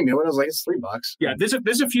watch $3. something new, and I was like, it's $3. Yeah,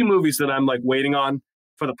 there's a few movies that I'm like waiting on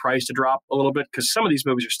for the price to drop a little bit because some of these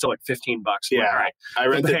movies are still like $15. I'm like, Yeah. all right. I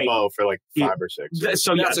rented Hey, Bo for like yeah, 5 or 6.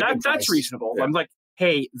 So yeah, That's a good that's price. reasonable. Yeah. I'm like,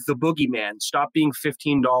 hey, The Boogeyman, stop being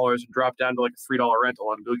 $15 and drop down to like a $3 rental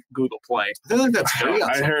on Google Play. I feel like that's free.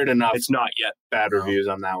 I heard enough It's not yet. bad No. reviews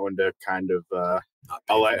on that one to kind of.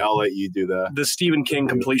 I'll let you do The Stephen King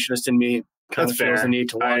completionist in me kind That's of feels fair. the need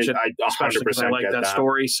to watch it, I especially because I 100% like get that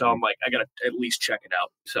story. So I'm like, I gotta at least check it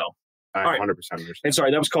out. So, I all right. 100% understand. and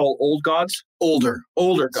sorry, that was called Old Gods, older.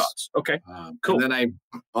 Older Gods. Okay, Cool. And then I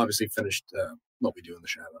obviously finished What We Do in the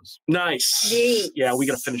Shadows. nice. Yeet. Yeah, we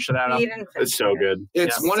gotta finish that up. You didn't It's so finish it. good.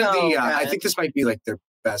 It's Yeah. one of So the. I good. think this might be like their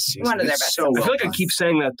best season. One of their It's best so seasons. I feel like I well keep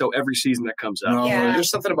saying that though every season that comes out. done. No, Yeah. there's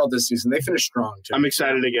something about this season. They finished strong too. I'm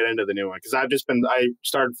excited to get into the new one because I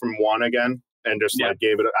started from 1 again and just Yeah. like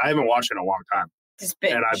gave it. I haven't watched it in a long time, Just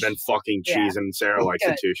binge. and I've been fucking Yeah. cheesing. Sarah likes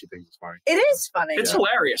Good. it too. She thinks it's funny. It is funny. It's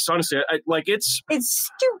hilarious, honestly. It's It's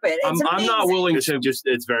stupid. It's I'm not amazing. willing It's to just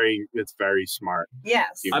it's very smart.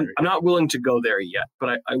 Yes. humor. I'm not willing to go there yet, but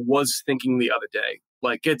I was thinking the other day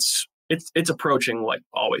Like it's approaching like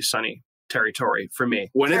Always Sunny territory for me.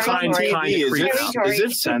 When it's on Territory. TV, is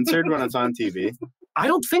it censored when it's on TV? I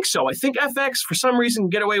don't think so. I think FX for some reason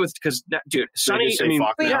get away with because dude, Sunny. just say I mean,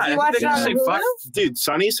 fuck Wait, now. do you I watch think it they on just say Hulu? fuck. Dude,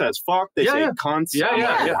 Sonny says fuck. They say cunts. Yeah, I'm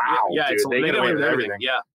like, yeah. wow, yeah. dude, It's, they get away with everything.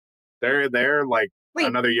 Yeah. They're like Wait.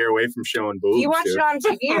 another year away from showing boobs. Do you watch dude. it on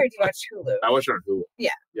TV or do you watch Hulu? I watch it on Hulu. Yeah.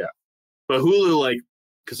 Yeah. But Hulu, like,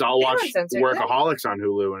 because I'll They watch don't censor it. Workaholics on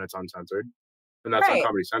Hulu when it's uncensored. And that's on Right.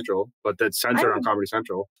 Comedy Central. But that's censored on Comedy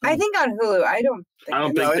Central. I think on Hulu, I don't think. I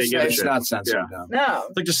don't No, think they it's, give a it's shit. not censored. Yeah. No. No.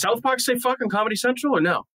 Like does South Park say fuck on Comedy Central or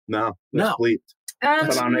no? No. No. It's bleeped.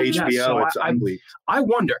 But on Yeah, HBO, so it's unbleeped. I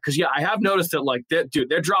wonder because I have noticed that like dude,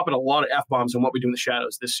 they're dropping a lot of f-bombs on What We Do in the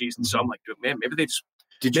Shadows this season. So I'm like, dude, man, maybe they just.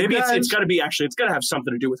 Maybe it's got to be actually it's got to have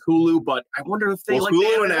something to do with Hulu, but I wonder if they Well, like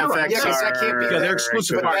Hulu and I don't know. FX Yeah, 'cause that can't be- Yeah, they're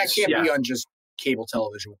exclusive But that parts. can't Yeah. be on just cable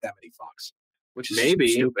television with that many Fox. Which is Maybe.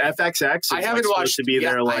 stupid. FXX is I haven't supposed watched- to be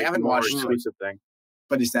yeah, their I like haven't more watched- exclusive thing.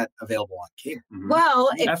 But is that available on cable? Mhm. Well,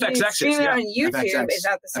 if you FXX stream is, it yeah. on YouTube, is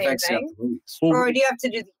that the same FX got thing? the movies. Or do you have to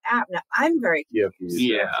do the app? No, I'm very You have to use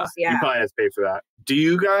Yeah. confused. You Yeah. probably have to pay for that. Do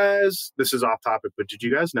you guys, this is off topic, but did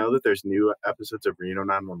you guys know that there's new episodes of Reno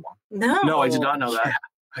 911? No. No, I did not know that.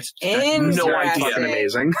 I had no Interesting. idea. Fucking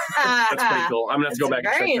amazing. That's pretty cool. I'm gonna have to go back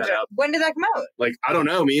and check that out. When did that come out? Like, I don't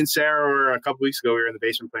know. Me and Sarah were a couple weeks ago, we were in the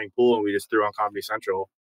basement playing pool and we just threw on Comedy Central.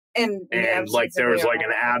 And Like there was like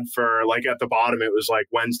an ad for like at the bottom, it was like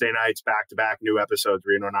Wednesday nights back to back new episodes,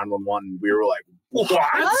 Reno 911. We were like, what?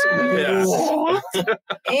 Yeah. What?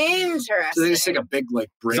 Interesting. So they just take a big like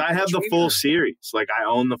break. 'Cause I have the between, full or- series. Like I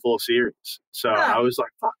own the full series. So Huh. I was like,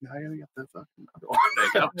 fuck, now I gotta get that fucking other one. There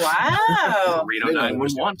you go. Wow. Reno They know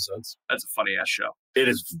there's 911. episodes. That's a funny ass show. It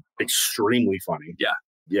is extremely funny. Yeah.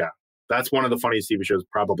 Yeah. That's one of the funniest TV shows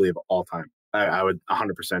probably of all time. I would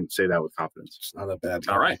 100% say that with confidence. It's not a bad.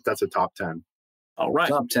 All right. That's a top 10. All right.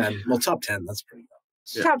 Top 10. Well, top 10. That's pretty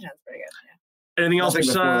good. Yeah. Top 10's pretty good. Anything else Nothing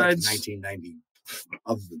before, like, besides? 1990,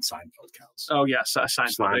 other than Seinfeld counts. Oh yes,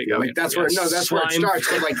 Seinfeld. There you go. Like that's where that's where it starts.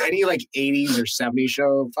 But like any like 80s or 70s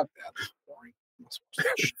show, fuck that. It's boring.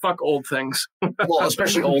 Fuck old things. Well,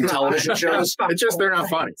 especially old television shows. It's just they're not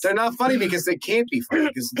funny. They're not funny because they can't be funny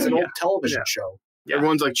because it's an old television show. Yeah.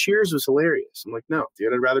 Everyone's like, Cheers was hilarious. I'm like, no,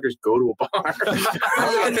 dude, I'd rather just go to a bar. I got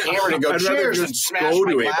the hammer to go I'd rather cheers just and smash go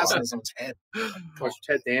my to a glass bar. on someone's head. Watch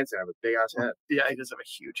Ted Danson have a big ass head. Yeah, he does have a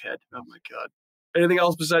huge head. Oh my god. Anything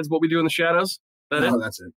else besides What We Do in the Shadows? That No, it?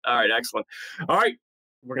 that's it. All right, excellent. All right,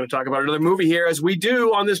 we're going to talk about another movie here as we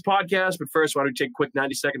do on this podcast. But first, why don't we take a quick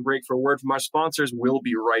 90-second break for a word from our sponsors? We'll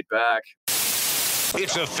be right back.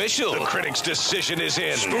 It's official. The critics' decision is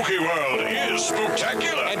in. Spooky World is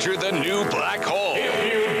spectacular. Enter the new black hole. If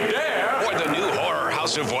you dare. Or the new horror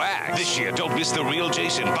House of Wax. This year, don't miss the real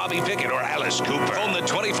Jason, Bobby Pickett, or Alice Cooper. Phone the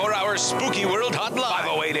 24-hour Spooky World hotline.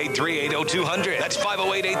 508-838-0200. That's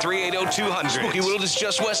 508-838-0200. Spooky World is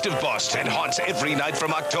just west of Boston and haunts every night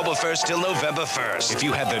from October 1st till November 1st. If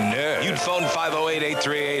you had the nerve, you'd phone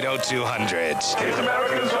 508-838-0200. It's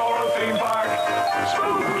America's horror theme park,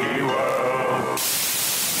 Spooky World.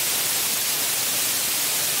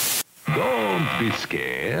 Don't be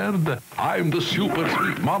scared. I'm the super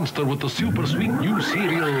sweet monster with the super sweet new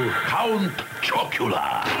cereal, Count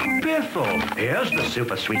Chocula. Biffle, here's the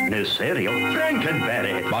super sweet new cereal,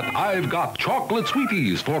 Frankenberry. But I've got chocolate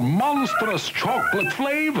sweeties for monstrous chocolate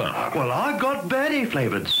flavor. Well, I've got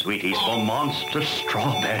berry-flavored sweeties for monster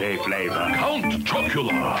strawberry flavor. Count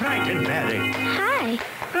Chocula. Frankenberry. Hi.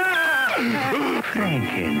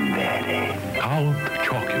 Frankenberry. Count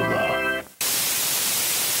Chocula.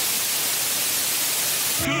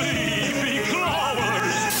 Sleepy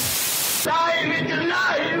flowers.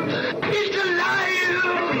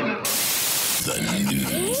 The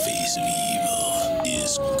new face of evil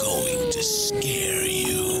is going to scare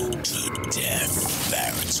you to death.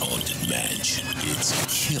 Barrett's Haunted Mansion. It's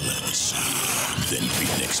killer this year. Then be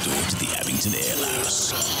next door to the Abington Ale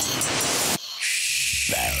House.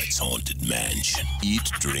 Barrett's Haunted Mansion. Eat,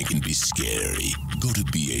 drink, and be scary. Go to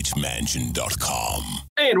bhmansion.com.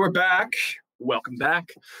 And we're back. Welcome back.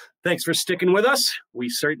 Thanks for sticking with us. We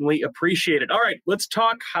certainly appreciate it. All right, let's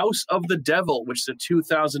talk House of the Devil, which is a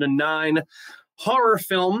 2009 horror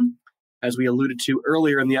film, as we alluded to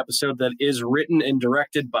earlier in the episode, that is written and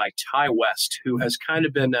directed by Ty West, who has kind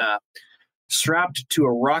of been strapped to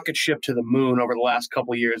a rocket ship to the moon over the last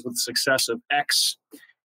couple of years with the success of X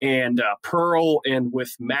and Pearl, and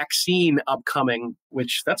with Maxine upcoming,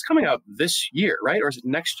 which that's coming out this year, right? Or is it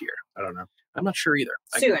next year? I don't know. I'm not sure either.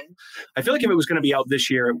 Soon. I feel like if it was going to be out this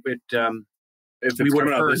year, it If we it's would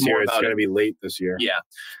coming have out heard this year, more it's about going to it. be late this year. Yeah.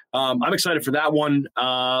 I'm excited for that one.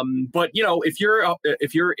 But, you know, if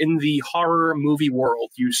you're in the horror movie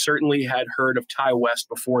world, you certainly had heard of Ty West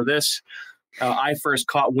before this. I first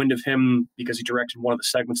caught wind of him because he directed one of the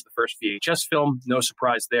segments of the first VHS film. No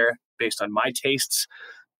surprise there, based on my tastes.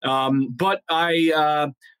 But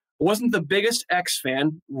I wasn't the biggest X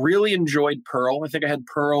fan. Really enjoyed Pearl. I think I had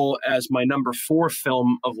Pearl as my number 4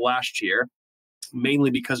 film of last year,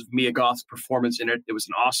 mainly because of Mia Goth's performance in it. It was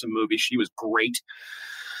an awesome movie. She was great.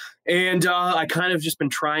 And I kind of just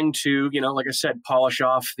been trying to, you know, like I said, polish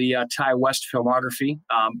off the Ty West filmography.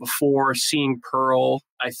 Before seeing Pearl,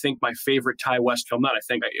 I think my favorite Ty West film,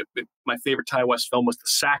 my favorite Ty West film was The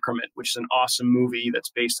Sacrament, which is an awesome movie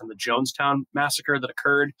that's based on the Jonestown massacre that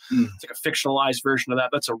occurred. It's like a fictionalized version of that.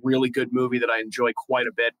 That's a really good movie that I enjoy quite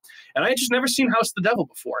a bit. And I had just never seen House of the Devil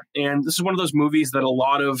before. And this is one of those movies that a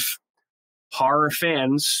lot of horror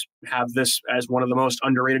fans have this as one of the most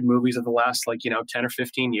underrated movies of the last 10 or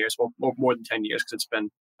 15 years. Well, more than 10 years, because it's been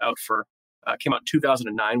out came out in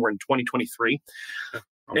 2009. We're in 2023.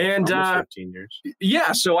 Almost 15 years.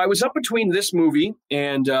 Yeah, so I was up between this movie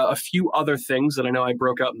and a few other things that I know I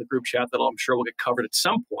broke out in the group chat that I'm sure will get covered at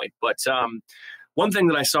some point. But one thing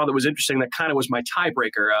that I saw that was interesting that kind of was my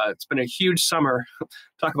tiebreaker. It's been a huge summer.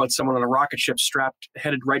 Talk about someone on a rocket ship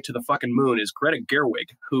headed right to the fucking moon is Greta Gerwig,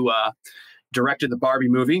 who directed the Barbie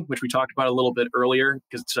movie, which we talked about a little bit earlier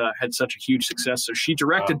because it's had such a huge success. So she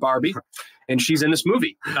directed Barbie, and she's in this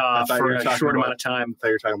movie for a short amount of time. I thought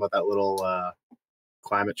you were talking about that little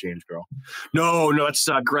climate change girl. No, it's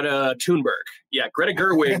Greta Thunberg. Yeah, Greta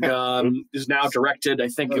Gerwig is now directed. I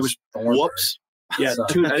think it was Whoops. Yeah,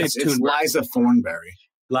 I think it's Liza Thornberry.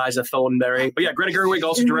 Liza Thornberry. But yeah, Greta Gerwig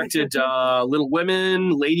also directed Little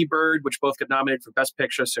Women, Lady Bird, which both got nominated for Best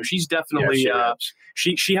Picture. So she's definitely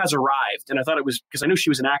she has arrived. And I thought it was because I knew she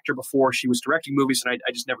was an actor before. She was directing movies, and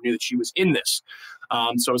I just never knew that she was in this.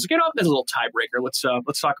 So I was like, there's a little tiebreaker. Let's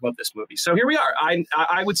talk about this movie. So here we are.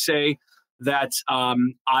 I would say that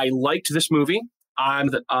I liked this movie.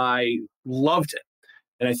 That I loved it.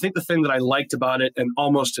 And I think the thing that I liked about it and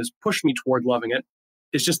almost has pushed me toward loving it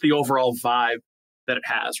is just the overall vibe that it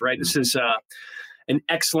has, right? This is an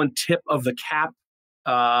excellent tip of the cap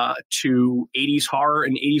to 80s horror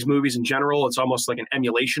and 80s movies in general. It's almost like an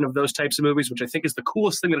emulation of those types of movies, which I think is the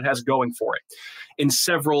coolest thing that it has going for it in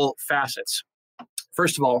several facets.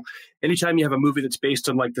 First of all, anytime you have a movie that's based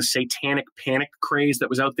on like the satanic panic craze that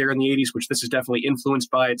was out there in the 80s, which this is definitely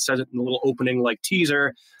influenced by, it says it in the little opening like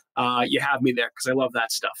teaser, you have me there because I love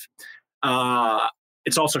that stuff.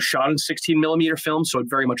 It's also shot in 16 millimeter film, so it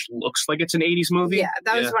very much looks like it's an 80s movie. Yeah,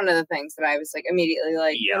 that was one of the things that I was like immediately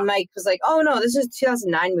like, when Mike was like, oh no, this is a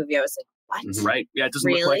 2009 movie. I was like, what? Right. Yeah, it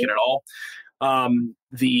doesn't look like it at all.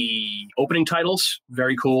 The opening titles,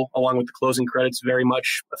 very cool, along with the closing credits, very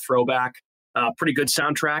much a throwback. Pretty good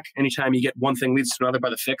soundtrack. Anytime you get one thing leads to another by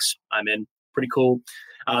The Fix, I'm in. Pretty cool.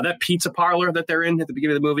 That pizza parlor that they're in at the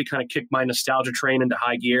beginning of the movie kind of kicked my nostalgia train into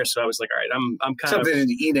high gear. So I was like, all right, I'm kind of... Except they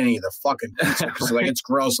didn't eat any of the fucking pizza because like, it's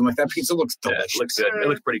gross. I'm like, that pizza looks delicious. It looks good. It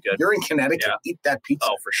looks pretty good. You're in Connecticut, eat that pizza.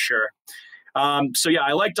 Oh, for sure. So yeah,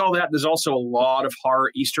 I liked all that. There's also a lot of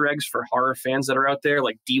horror Easter eggs for horror fans that are out there.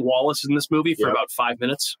 Like Dee Wallace is in this movie for about 5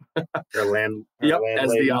 minutes. Her landlady.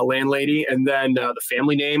 As the landlady. And then the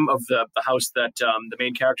family name of the house that the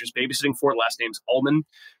main character is babysitting for, last name's Ullman.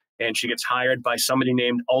 And she gets hired by somebody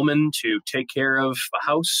named Ullman to take care of a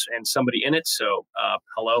house and somebody in it. So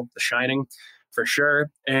hello, The Shining. For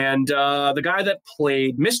sure. And the guy that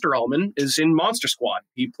played Mr. Ullman is in Monster Squad.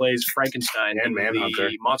 He plays Frankenstein and Manhunter.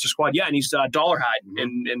 The Monster Squad. Yeah, and he's Dollarhide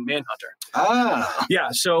in Manhunter. Ah. Yeah,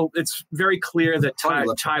 so it's very clear that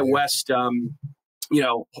Ty West,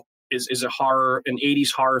 is an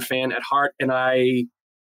 80s horror fan at heart. And I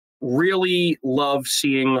really love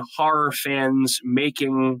seeing horror fans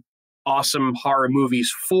making awesome horror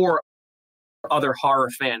movies for other horror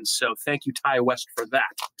fans. So thank you, Ty West, for that.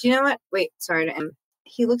 Do you know what? Wait, sorry to end.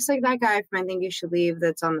 He looks like that guy from I Think You Should Leave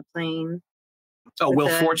that's on the plane. Oh, Will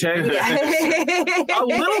Forte? Yeah. A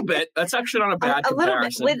little bit. That's actually not a bad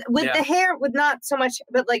comparison. Little bit. With the hair, with not so much,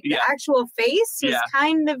 but like the actual face is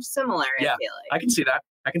kind of similar, I feel like. I can see that.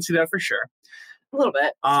 I can see that for sure. A little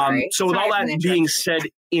bit. So with all that being said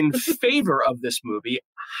in favor of this movie,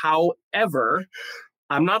 however,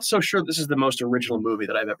 I'm not so sure this is the most original movie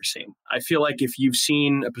that I've ever seen. I feel like if you've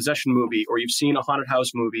seen a possession movie or you've seen a haunted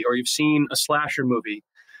house movie or you've seen a slasher movie,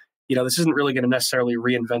 this isn't really going to necessarily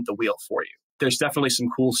reinvent the wheel for you. There's definitely some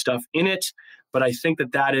cool stuff in it, but I think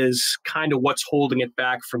that is kind of what's holding it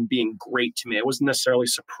back from being great to me. I wasn't necessarily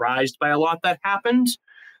surprised by a lot that happened,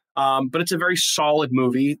 but it's a very solid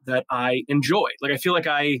movie that I enjoyed. Like, I feel like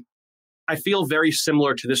I I feel very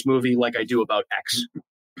similar to this movie like I do about X.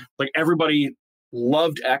 Like everybody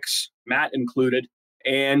loved X, Matt included,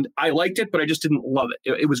 and I liked it, but I just didn't love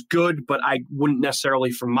it. It was good, but I wouldn't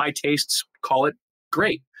necessarily, for my tastes, call it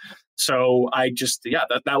great. So I just,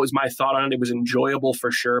 that was my thought on it. It was enjoyable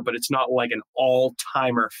for sure, but it's not like an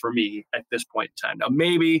all-timer for me at this point in time. Now,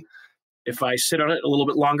 maybe if I sit on it a little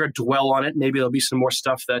bit longer, dwell on it, maybe there'll be some more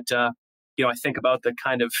stuff that, I think about that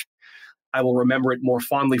kind of I will remember it more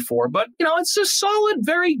fondly for. But, it's a solid,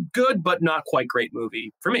 very good, but not quite great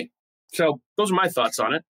movie for me. So those are my thoughts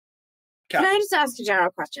on it. Can I just ask a general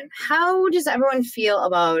question? How does everyone feel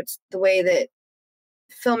about the way that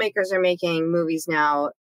filmmakers are making movies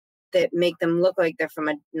now that make them look like they're from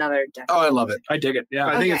another decade? Oh, I love it. I dig it. Yeah,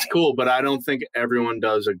 I think it's cool, but I don't think everyone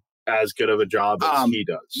does as good of a job as he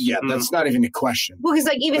does. Yeah, that's not even a question. Well, because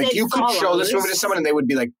even you could show this movie to someone and they would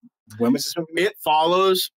be like, when was this movie? It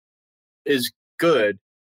Follows is good.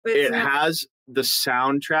 It has the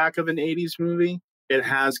soundtrack of an 80s movie. It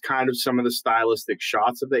has kind of some of the stylistic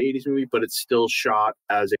shots of the 80s movie, but it's still shot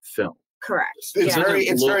as a film. Correct. It's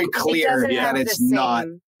very clear that it's not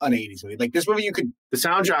an 80s movie. Like this movie, the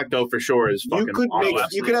soundtrack though for sure is fucking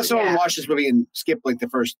you could have someone watch this movie and skip like the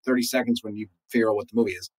first 30 seconds when you figure out what the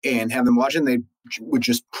movie is and have them watch it, and they would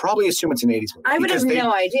just probably assume it's an 80s movie. I would have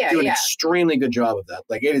no idea. Do an extremely good job of that.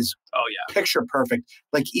 Like it is picture perfect.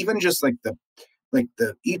 Like even just like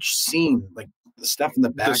the each scene, like the stuff in the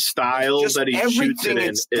back, the style that he shoots it in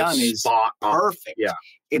is spot on. Perfect. Yeah.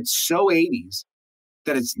 It's so 80s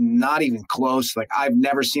that it's not even close. Like I've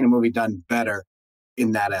never seen a movie done better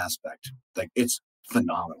in that aspect. Like it's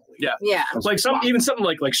phenomenal. Yeah. Like something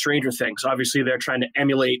like Stranger Things. Obviously they're trying to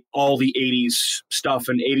emulate all the 80s stuff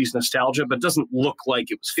and 80s nostalgia, but it doesn't look like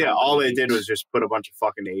it was all they did was just put a bunch of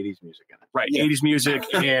fucking 80s music in it. Right. 80s music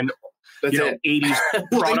and 80s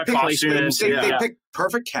product placement. They picked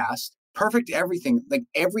perfect cast, perfect everything. Like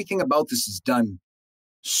everything about this is done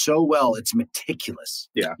so well, it's meticulous.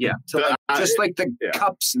 Yeah. So just like the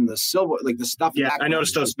cups and the silver, like the stuff. Yeah, I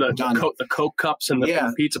noticed those the Coke cups and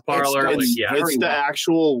the pizza parlor. It's the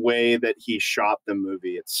actual way that he shot the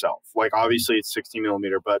movie itself. Like obviously it's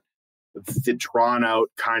 60mm, but the drawn out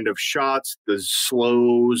kind of shots, the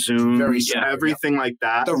slow zoom, everything like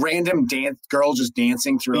that. The random girl just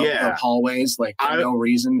dancing throughout the hallways, like for no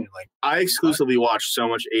reason. Like I exclusively watch so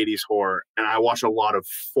much 80s horror, and I watch a lot of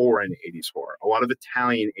foreign 80s horror, a lot of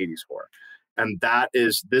Italian 80s horror. And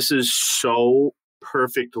this is so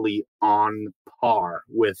perfectly on par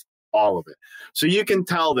with all of it. So you can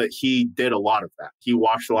tell that he did a lot of that. He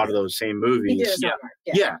watched a lot of those same movies.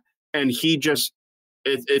 He did And he just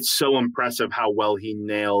it's so impressive how well he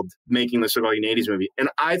nailed making this look like an 80s movie. And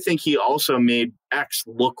I think he also made X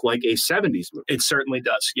look like a 70s movie. It certainly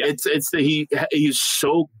does. Yeah. He's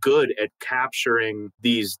so good at capturing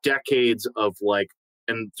these decades of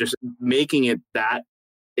and just making it that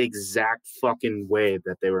exact fucking way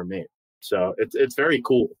that they were made. So it's very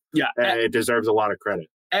cool. Yeah. And it deserves a lot of credit.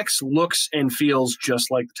 X looks and feels just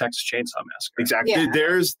like the Texas Chainsaw Massacre. Exactly.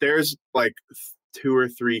 Yeah. There's like 2 or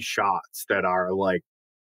 3 shots that are like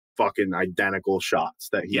fucking identical shots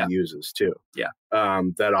that he uses too. Yeah.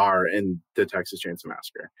 That are in the Texas Chainsaw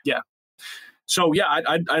Massacre. Yeah. So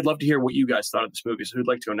I'd love to hear what you guys thought of this movie. So who'd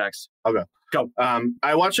like to go next? I'll go.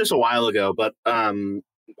 I watched this a while ago, but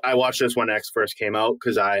I watched this when X first came out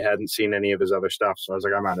because I hadn't seen any of his other stuff. So I was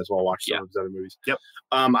like, I might as well watch some of his other movies. Yep.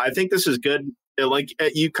 I think this is good.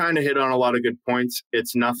 You kind of hit on a lot of good points.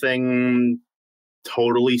 It's nothing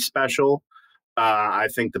totally special. I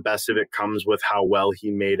think the best of it comes with how well he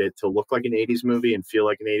made it to look like an 80s movie and feel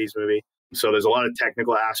like an 80s movie. So there's a lot of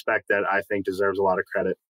technical aspect that I think deserves a lot of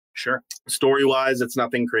credit. Sure. Story-wise, it's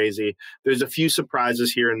nothing crazy. There's a few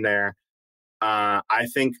surprises here and there. I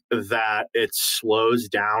think that it slows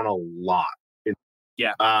down a lot. It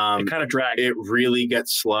kind of drags. It really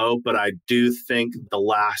gets slow, but I do think the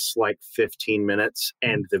last 15 minutes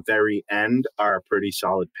and the very end are a pretty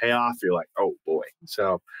solid payoff. You're like, oh boy.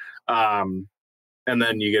 So, and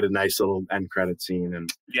then you get a nice little end credit scene, and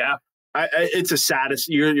it's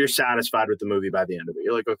you're satisfied with the movie by the end of it.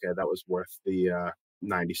 You're like, okay, that was worth the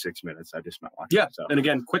 96 minutes I just spent watching. Yeah, so, and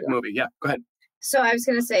again, quick movie. Yeah, go ahead. So I was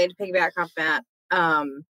going to say, to piggyback off Matt,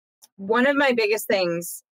 one of my biggest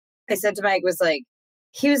things I said to Mike was like,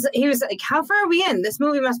 he was like, how far are we in? This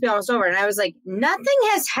movie must be almost over. And I was like, nothing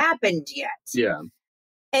has happened yet. Yeah.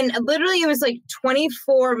 And literally it was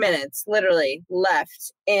 24 minutes literally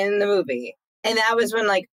left in the movie. And that was when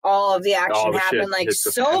all of the action happened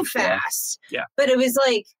so fast. Yeah. But it was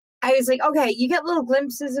I was like, okay, you get little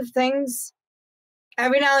glimpses of things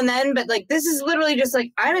every now and then, but this is literally just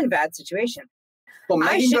I'm in a bad situation. Well,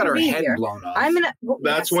 Megan got shouldn't her be head here. blown off. I'm gonna. Well,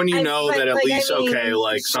 That's yes, when you know but, that at least, okay,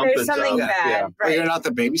 like, there's something's something up. bad, Yeah. Like, right? you're not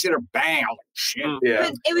the babysitter. Bang! Oh, shit. Yeah.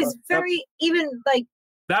 But it was very even like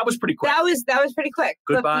That was pretty quick. that was pretty quick.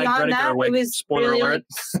 Goodbye, but beyond Greta that, Gerwig. it was Spoiler really alert.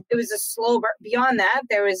 like it was a slow burn. Beyond that,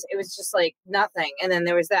 it was just like nothing, and then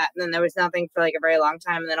there was that, and then there was nothing for like a very long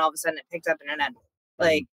time, and then all of a sudden it picked up internet.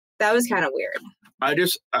 Like that was kind of weird. I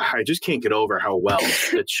just can't get over how well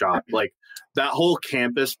it's shot. Like that whole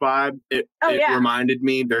campus vibe. It reminded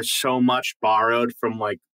me. There's so much borrowed from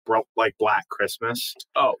like Black Christmas.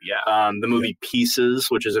 Oh yeah. The movie Pieces,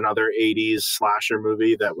 which is another '80s slasher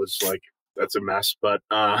movie that was like that's a mess. But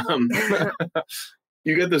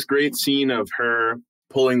you get this great scene of her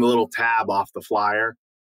pulling the little tab off the flyer.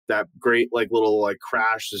 That great like little like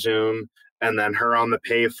crash zoom. And then her on the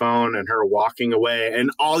payphone and her walking away. And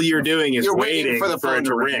all you're doing is waiting for it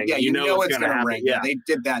to ring. Yeah, you know it's going to ring. Yeah, they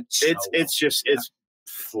did that. It's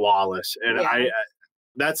flawless. And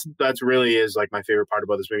that's really is like my favorite part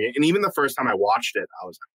about this movie. And even the first time I watched it, I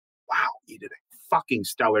was like, wow, you did a fucking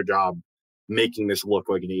stellar job making this look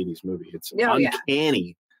like an 80s movie. It's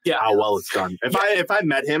uncanny how well it's done. If I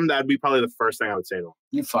met him, that'd be probably the first thing I would say to him.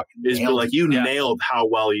 You fucking nailed how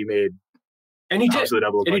well you made. And he did.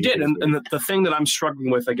 And he did. And the thing that I'm struggling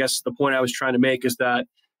with, I guess the point I was trying to make is that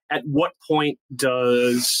at what point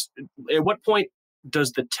does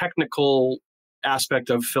the technical aspect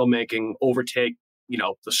of filmmaking overtake,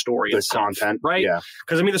 the story itself, content, right? Yeah.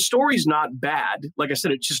 Because I mean, the story's not bad. Like I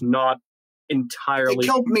said, it's just not entirely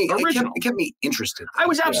original. It kept me interested. I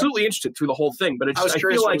was absolutely interested through the whole thing, but I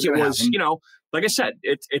feel like it was, like I said,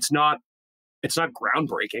 it's not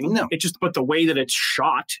groundbreaking. No. It's just, but the way that it's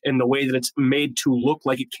shot and the way that it's made to look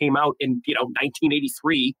like it came out in,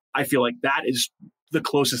 1983, I feel like that is the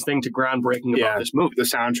closest thing to groundbreaking about this movie. The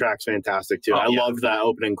soundtrack's fantastic too. I loved that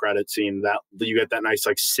opening credit scene. That you get that nice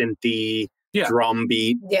like synthy drum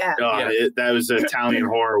beat. Yeah. That was Italian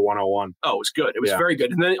horror 101. Oh, it was good. It was very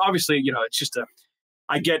good. And then obviously, it's just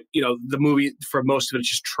I get, the movie for most of it, it's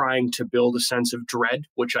just trying to build a sense of dread,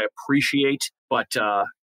 which I appreciate. But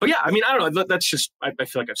yeah, I mean, I don't know. That's just, I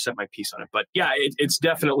feel like I've said my piece on it. But yeah, it's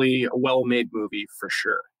definitely a well-made movie for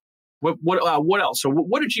sure. What else? So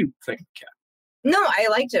what did you think, Kat? No, I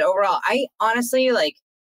liked it overall. I honestly, it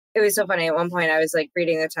was so funny. At one point, I was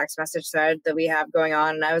reading the text message thread that we have going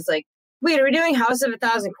on, and I was like, wait, are we doing House of a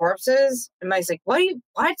Thousand Corpses? And Mike's like,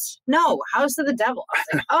 what? No, House of the Devil. I was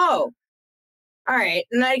like, oh, all right.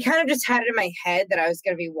 And I kind of just had it in my head that I was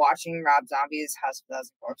going to be watching Rob Zombie's House of a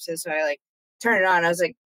Thousand Corpses. So I turned it on. I was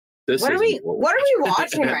like, what are we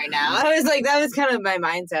watching right now? I was like, that was kind of my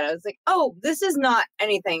mindset. I was like, oh, this is not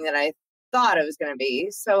anything that I thought it was going to be.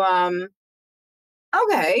 So,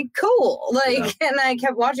 okay, cool. And I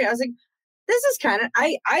kept watching. I was like, this is kind of,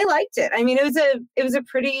 I liked it. I mean, it was a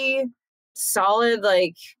pretty solid,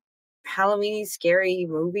 Halloween scary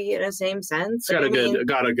movie in the same sense. Got a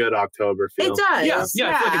good October feel. It does. Yeah.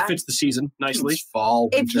 I feel like it fits the season nicely. It's fall.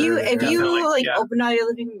 If you opened all your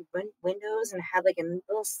living windows and had a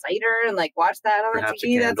little cider and watch that on the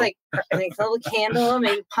TV, that's a little candle,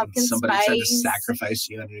 maybe pumpkin Somebody spice. tried to sacrifice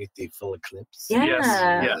you underneath the full eclipse.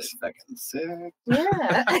 Yeah. Yes. Fucking sick.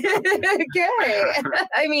 Yeah. Okay.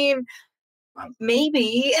 I mean,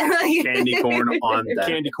 maybe candy corn on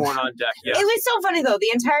deck. Yeah. It was so funny though. The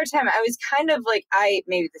entire time I was kind of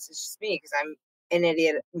maybe this is just me because I'm an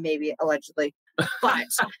idiot, maybe allegedly, but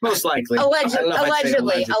most likely,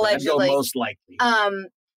 allegedly, most likely.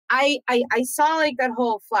 I saw that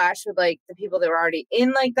whole flash with the people that were already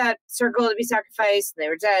in that circle to be sacrificed. And they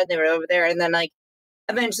were dead. They were over there, and then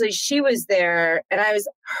eventually she was there, and I was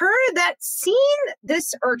that scene.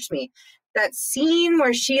 This irked me. That scene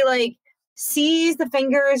where she sees the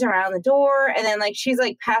fingers around the door, and then she's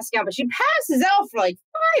passing out, but she passes out for 5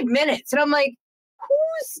 minutes, and I'm like,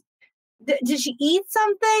 did she eat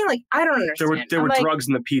something? I don't understand. There were drugs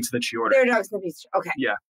in the pizza that she ordered. There were drugs in the pizza. Okay.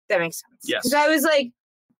 Yeah. That makes sense. Yes. Because I was like,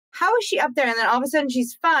 how is she up there? And then all of a sudden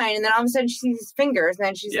she's fine, and then all of a sudden she sees his fingers, and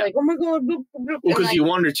then she's like, oh my God. Well, because you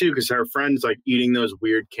wonder too, because her friend's eating those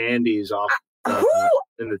weird candies off.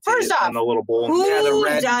 First off, in the little bowl. Who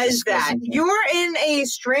does that? You're in a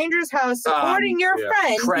stranger's house supporting your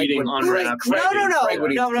friend. Craig unwrapped. No.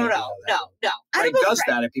 Craig does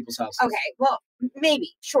that at people's houses. Okay, well,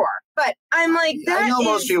 maybe, sure, but I'm like, that I know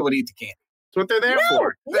most people would eat the candy. That's what they're there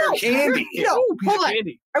for. They're candy. No, hold on.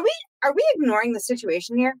 Are we ignoring the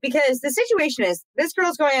situation here? Because the situation is this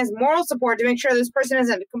girl's going as moral support to make sure this person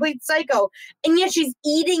isn't a complete psycho, and yet she's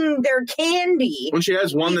eating their candy. When she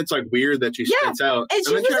has one that's weird that she spits out, and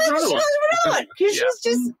she has another one. Because she's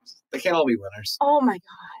just. They can't all be winners. Oh my God.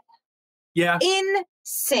 Yeah. In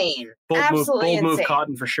insane. Bold Absolutely move, insane.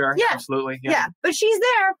 Cotton for sure. Yeah. Absolutely. Yeah, but she's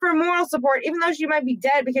there for moral support, even though she might be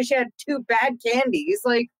dead because she had 2 bad candies.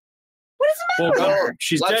 Like, what is the matter with her?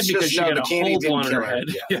 She's Let's dead because just she know had the a candy hold didn't on in kill her her. head.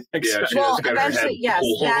 Yeah. Exactly. Well, just got her eventually, head yes.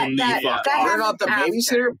 pulled That on the fuck. happened Turn out the after.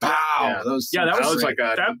 babysitter. Pow! Yeah. That was like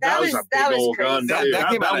a That was a was big old crazy. gun. That, too. that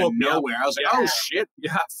came out of woke me up. nowhere. I was like, Yeah. oh shit.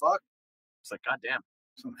 Yeah. Fuck. It's like, goddamn.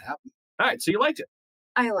 Something happened. All right, so you liked it.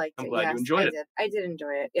 I liked I'm it. glad you Yes, enjoyed it. I did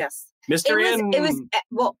enjoy it. Yes. Mr. It was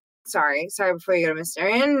well, sorry before you go to Mr.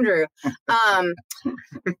 Andrew.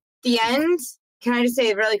 The end, can I just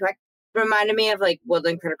say really quick, reminded me of like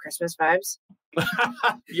Woodland Critter Christmas vibes.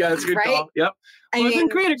 Yeah, that's a good Right? call. Yep.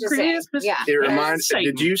 Woodland Critter Christmas. Yeah. It reminds. Satan.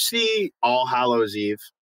 Did you see All Hallows Eve?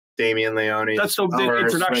 Damien Leone. That's the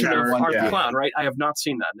first introduction of one, Art yeah. the Clown, right? I have not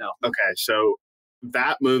seen that, no. Okay, so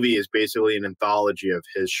that movie is basically an anthology of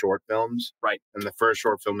his short films. Right. And the first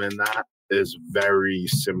short film in that is very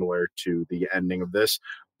similar to the ending of this.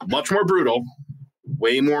 Much more brutal,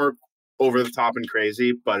 way more over the top and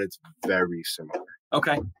crazy, but it's very similar.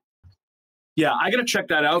 Okay. Yeah, I gotta check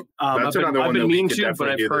that out. That's I've another one been that we meaning could to, but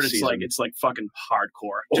definitely I've do heard this it's like season. it's like fucking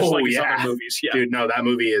hardcore, just like his other movies. Yeah, Dude, no, that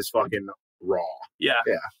movie is fucking raw. yeah.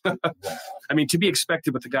 I mean, to be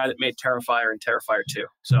expected with the guy that made Terrifier and Terrifier 2.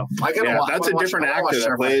 So I gotta Yeah, watch. that's I a wanna different watch- I wanna actor watch that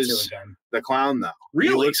Terrifier plays 2 again. the clown, though. Really?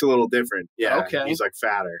 He looks a little different. Yeah, Okay. he's like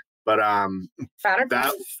fatter. But Fatter.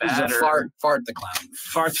 that He's a fart the clown.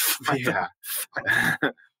 fart. yeah.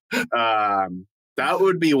 That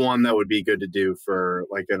would be one that would be good to do for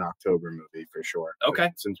like an October movie for sure. Okay.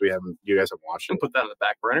 Since you guys haven't watched I'll it. put that on the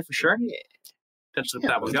back burner for sure. That's what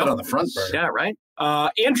that would Put it go on the front burner. Yeah, right.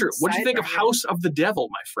 Andrew, what do you think of Sideburner. House of the Devil,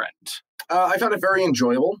 my friend? I found it very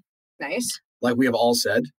enjoyable. Nice. Like we have all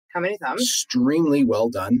said, How many thumbs? extremely well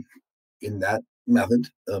done in that method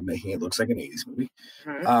of making it look like an 80s movie.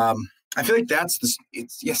 Mhm. I feel like that's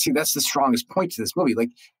that's the strongest point to this movie. Like,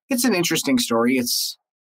 it's an interesting story. It's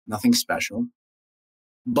nothing special,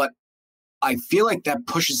 but I feel like that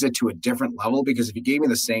pushes it to a different level because if you gave me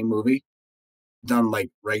the same movie done like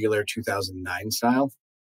regular 2009 style,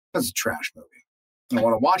 that's a trash movie. I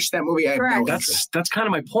want to watch that movie. I have no Correct. interest. That's kind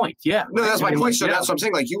of my point. Yeah. No, that's I my mean, point. So yeah. that's what I'm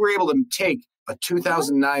saying. Like, you were able to take a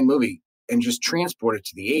 2009 movie and just transport it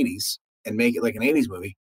to the 80s and make it like an 80s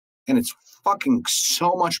movie. And it's fucking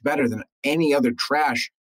so much better than any other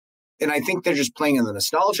trash. And I think they're just playing in the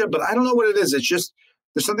nostalgia, but I don't know what it is. It's just,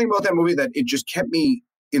 there's something about that movie that it just kept me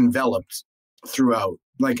enveloped throughout.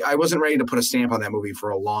 Like, I wasn't ready to put a stamp on that movie for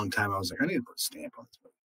a long time. I was like, I need to put a stamp on this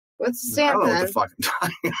movie. What's the I stamp don't know then? what the fuck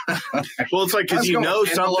I'm talking about. Well, it's like because Let's you go know with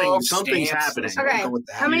envelopes, something's stamps, happening. let's Okay. go with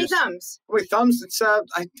that. How many thumbs? How many thumbs? It's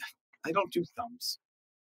I don't do thumbs.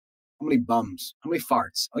 How many bums? How many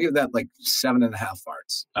farts? I'll give that like 7.5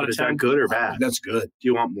 farts. Out of Is 10. that good or bad? That's good. Do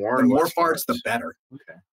you want more? The or more less farts, the better.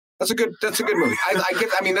 Okay. That's a good movie.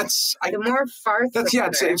 I mean, that's The more farts. that's the yeah.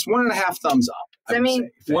 better. It's 1.5 thumbs up. I would mean,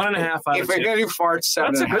 say. 1.5 out If of we're 10. gonna do farts, 7.5.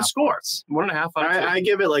 That's a good score. farts. 1.5 out of 10. I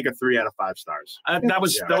give it like a 3 out of 5 stars. That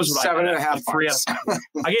was Yeah, that was what Seven I and a half. like 3 out of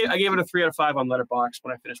 5. I gave it a 3 out of 5 on Letterboxd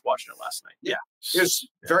when I finished watching it last night. Yeah. It's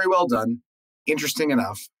very well done. Interesting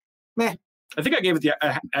enough. Meh. I think I gave it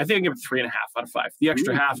 3.5 out of 5. The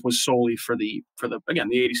extra half was solely for the again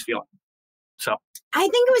the 80s feeling. So I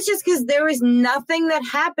think it was just because there was nothing that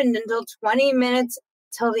happened until 20 minutes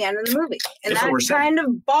till the end of the movie. And That's what that we're saying. kind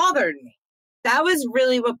of bothered me. That was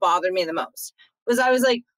really what bothered me the most. Was I was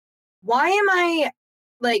like, why am I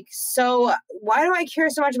like why do I care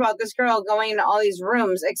so much about this girl going into all these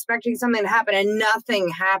rooms expecting something to happen and nothing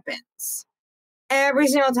happens? Every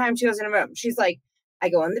single time she goes in a room, she's like, I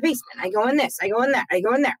go in the basement, I go in this, I go in that, I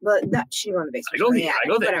go in that. But no, she go in the basement. I go in here, the I attic,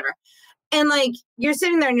 go there. Whatever. And like you're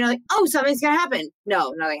sitting there and you're like, oh, something's gonna happen.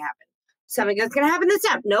 No, nothing happened. Something that's gonna happen this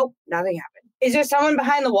time. Nope, nothing happened. Is there someone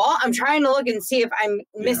behind the wall? I'm trying to look and see if I'm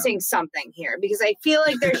missing something here because I feel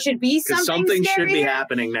like there should be Because something should be scary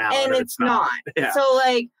happening now, and it's not. Yeah. So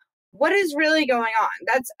like, what is really going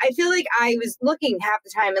on? I feel like I was looking half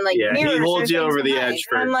the time and like Yeah, he mirrors holds or you things over the behind, edge and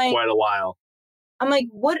for I'm like, quite a while. I'm like,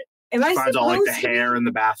 what am I Finds supposed all like the to be- hair in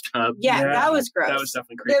the bathtub. Yeah, that was gross. that was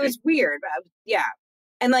definitely creepy. It was weird. But yeah.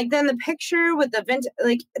 And like then the picture with the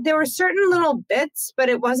like there were certain little bits, but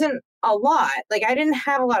it wasn't a lot. Like I didn't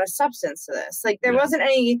have a lot of substance to this. Like there wasn't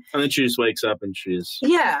any. And then she just wakes up and she's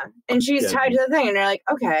And she's Yeah. tied to the thing, and you're like,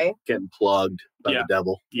 okay, getting plugged by the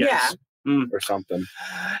devil Yes. or something.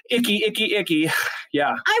 Icky.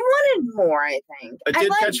 Yeah. I wanted more. I think It I did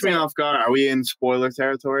liked catch me it. off guard. Are we in spoiler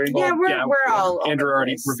territory? Yeah, we're all. over Andrew the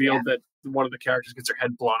already place. revealed that one of the characters gets her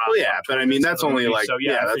head blown off. Well, yeah, but I mean that's only like so,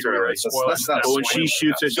 yeah, I that's figured we already already spoiled that's not it. But when she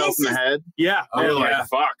shoots herself in the head, Yeah. you're like, yeah.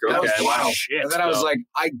 fuck. That was Okay, wow. wow. Shit, And then I was though. like,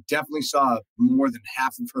 I definitely saw more than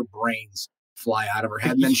half of her brains fly out of her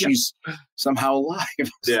head, and then she's somehow alive.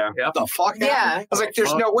 Yeah. What the fuck? Yeah. I was like,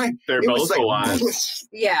 there's no way. They're It both was like, alive.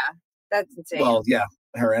 Yeah, that's insane. Well, yeah,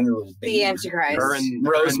 her and her little baby. The Antichrist. Her and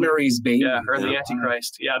Rosemary's baby. Yeah, her and the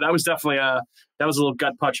Antichrist. Yeah, that was definitely a little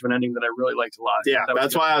gut punch of an ending that I really liked a lot. Yeah, That was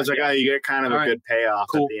that's good. why I was like, oh, you get kind of All a right. good payoff.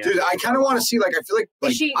 Cool. At the end. Dude, I kind of want to see, like, I feel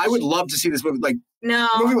like I would love to see this movie. Like, no.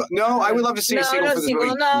 I would love to see a sequel for this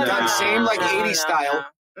movie. That same, like, 80s style,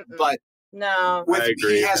 but no. with, I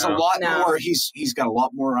agree, he has a lot No. more. He's got a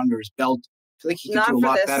lot more under his belt. I feel like he could Not do a for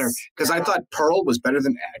lot this. better. Because I thought Pearl was better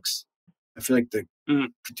than X. I feel like they Mm.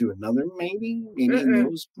 could do another, maybe he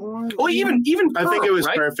knows more. Well, even I think it was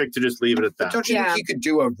right? perfect to just leave it at But that. don't you Yeah. think he could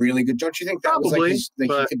do a really good? Don't you think that was Probably, like his, that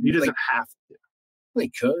but he could? he doesn't like, have to. he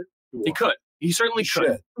could. He could. He certainly could.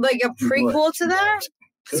 Should. Like a prequel to that?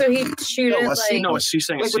 So he'd shoot No, it a like... sequel. No, he's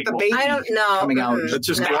saying a Like with the sequel. baby I don't know. coming out. Let's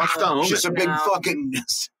just No. watch the Omen. Just a big No. fucking.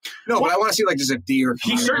 No, but I want to see like just a deer.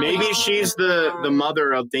 He come out. certainly- Maybe she's the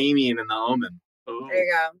mother of Damien in the Omen. Oh, There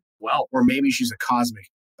you go. well, Or maybe she's a cosmic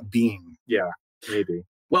being. Yeah, maybe.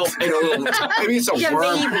 well, Maybe it's a Yeah,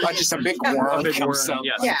 worm, maybe. but just a big worm. A big comes worm, out.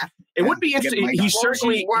 yes. Yeah. it would be Get interesting. my He dog.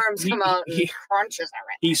 certainly Worms come out and he, crunches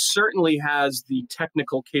everything. he certainly has the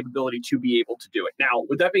technical capability to be able to do it. Now,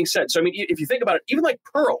 with that being said, so I mean, if you think about it, even like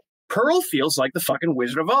Pearl feels like the fucking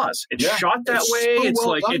Wizard of Oz. It's Yeah, shot that it's way. so It's well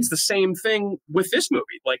like done. it's the same thing with this movie.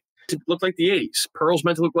 Like to look like the 80s. Pearl's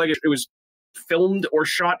meant to look like it was filmed or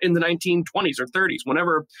shot in the 1920s or 30s,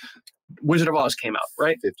 whenever Wizard of Oz came out,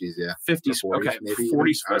 right? 50s, yeah. 50s, Or 40s, okay, maybe.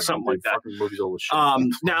 40s, I don't know, something dude, like that. Fucking movie's old as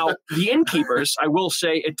shit. Now, The Innkeepers, I will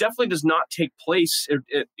say, it definitely does not take place.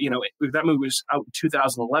 That movie was out in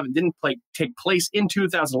 2011. Didn't take place in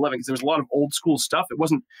 2011 because there was a lot of old school stuff. It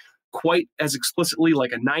wasn't quite as explicitly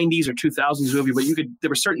like a 90s or 2000s movie, but there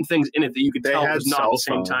were certain things in it that you could They tell had was not cell the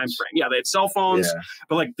same phones. time frame. Yeah, they had cell phones, Yeah.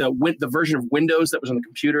 but like the version of Windows that was on the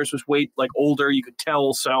computers was way like older. You could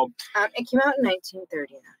tell. So It came out in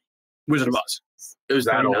 1939. Wizard of Oz. It was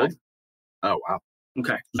that 39. old? Oh, wow.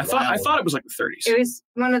 Okay, I thought it was like the 30s. It was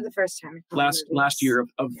one of the first time. last year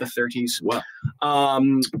of the 30s. Wow.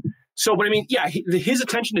 So, but I mean, yeah, his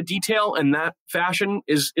attention to detail and that fashion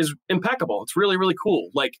is impeccable. It's really, really cool.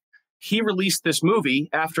 Like, he released this movie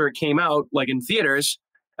after it came out, like in theaters,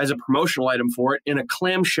 as a promotional item for it in a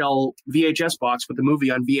clamshell VHS box with the movie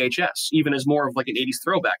on VHS, even as more of like an 80s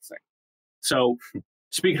throwback thing. So,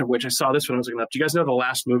 speaking of which, I saw this when I was looking up. Do you guys know the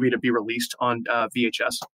last movie to be released on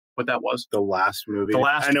VHS? What that was? The last movie. The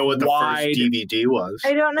last I know what the wide- first DVD was.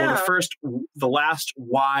 I don't know. Well, the last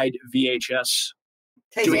wide VHS,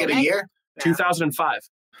 Do we get a Titanic? year? 2005.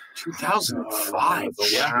 2005. The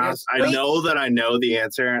Yeah. last- I know that I know the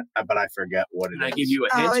answer, but I forget what it And I is. give you a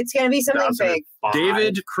Oh, hint. it's going to be something big. 2005.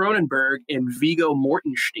 David Cronenberg and Viggo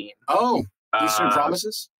Mortenstein. Oh, Eastern Uh,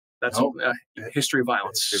 Promises? That's Oh. History of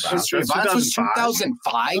Violence. History of That's Violence was 2005?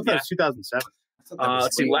 2005? I thought that was 2007.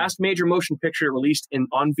 Let's see. Last major motion picture released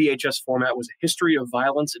on VHS format was A History of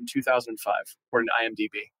Violence in 2005, according to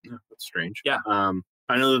IMDb. Yeah, that's strange. Yeah.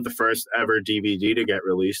 I know that the first ever DVD to get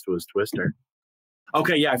released was Twister.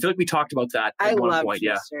 Okay, yeah, I feel like we talked about that I at one love point.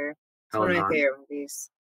 Yeah. Twister. It's Hell one of no. my favorite movies.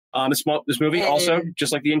 This movie also, And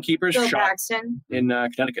just like The Innkeepers, Bill shot Paxton. in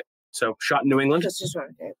Connecticut. So shot in New England. That's just one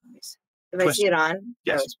of my favorite movies. If I Twist. see it on,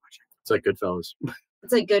 Yes. I always watch it. It's like Goodfellas.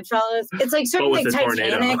 It's like Goodfellas. It's like certain But with like the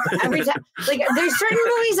tornado. Titanic. Every time, like there's certain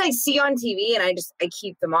movies I see on TV and I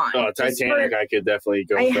keep them on. Oh, Just Titanic, for- I could definitely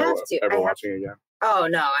go I for have to. ever I have watching it again. Oh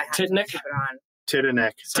no, I have Titanic? to keep it on.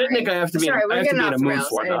 Titanic. Titanic, I have to be, Sorry, I we're have to getting be in a off mood rails.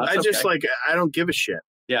 for. I No, know. that's I just okay. I don't give a shit.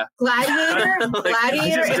 Gladiator. Like,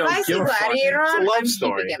 Gladiator. I just If don't I see give a fuck. Gladiator It's a on, love I'm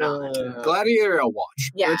story. keeping it on. Gladiator, I'll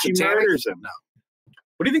watch. Yeah. She Titanic? murders him. No.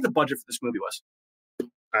 What do you think the budget for this movie was?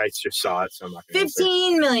 I just saw it, so I'm not going to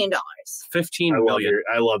 $15 million. 15 I love million.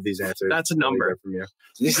 I love these answers. That's a Really number. good from you.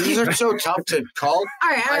 These are so tough to call. All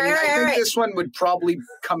right, all I mean, right, I all think right. this one would probably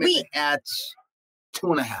come in Wait. at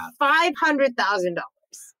 2.5. $500,000.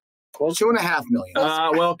 Well, 2.5 million.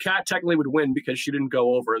 Well, Kat technically would win because she didn't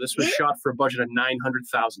go over. This was shot for a budget of $900,000.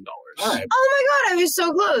 All right. Oh my God, I was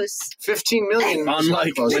so close. 15 million.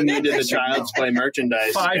 Unlike when you did the Child's Play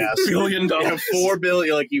merchandise. $5 billion. Yeah, $4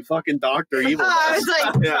 billion, like you fucking Dr. Evil. I was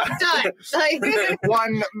like, Yeah. done. Like,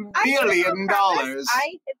 $1 billion. I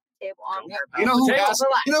hit the table on purpose. You know who Table. has?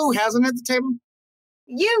 You know who hasn't at the table?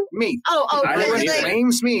 You. Me. Oh, I really? didn't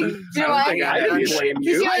Blames me. Do I? I didn't blame Because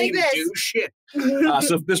you. you're like this. do shit.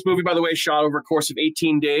 So this movie, by the way, shot over a course of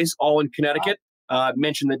 18 days, all in Connecticut.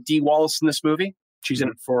 Mentioned that Dee Wallace in this movie. She's in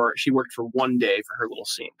it for. She worked for one day for her little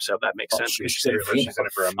scene, so that makes sense. She's in it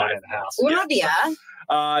for a minute and a half. Uno dia.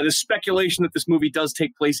 There's speculation that this movie does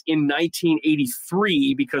take place in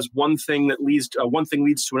 1983 because one thing leads to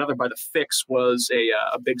another by The Fix was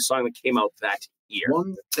a big song that came out that year.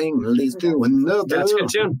 One thing leads to another. That's a good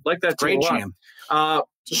tune. Like that Great tune jam.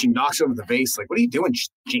 So she knocks over the vase. Like, what are you doing?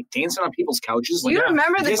 She's dancing on people's couches. Do you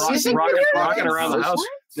remember the music rocking around the house?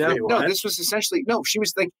 Yeah. No, this was essentially she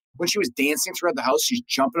was like when she was dancing throughout the house, she's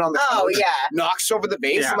jumping on the couch, knocks over the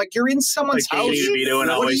vase. Yeah. I'm like, you're in someone's house. Vito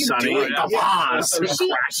and Always Sunny. Come on. She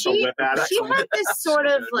had this sort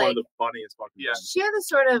of one like of the funniest fucking she had this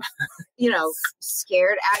sort of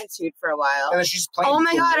scared attitude for a while. And then she's playing. Oh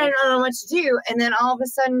my god, I don't know what to do. And then all of a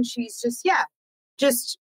sudden she's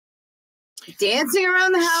just dancing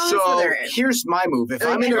around the house. So here's my move. If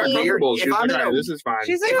I'm in a weird, this is fine.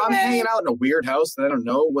 If I'm hanging out in a weird house and I don't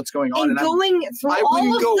know what's going on, and going through all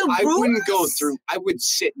of the rooms, I wouldn't go through. I would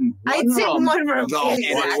sit in one room. I'd sit in one room.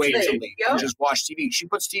 And wait till and just watch TV. She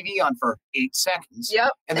puts TV on for 8 seconds.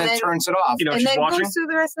 Yep. And then turns it off. You know, and she's then watching. goes through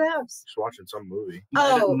the rest of the house. She's watching some movie.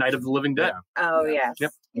 Night of the Living Dead. Oh yes.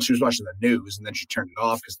 Yep. And she was watching the news, and then she turned it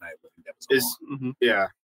off because Night of the Living Dead was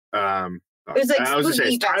on. It was like I was going to say,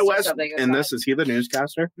 is Ty West in this? Is he the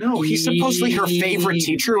newscaster? No, he's supposedly her favorite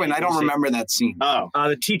teacher, and I don't remember that scene.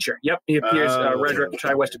 The teacher. Yep, he appears.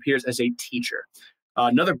 Ty West appears as a teacher.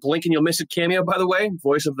 Another blink and you'll miss it cameo, by the way.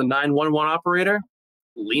 Voice of the 911 operator,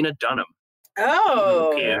 Lena Dunham.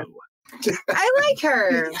 Oh, yeah. I like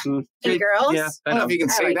her. Hey, girls. Yeah, I don't know if you can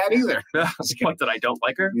say that either. What, that I don't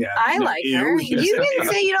like her? Yeah, I like her. You can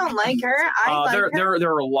say you don't like her. I like her.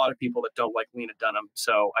 There are a lot of people that don't like Lena Dunham,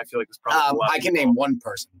 so I feel like it's probably. I can name one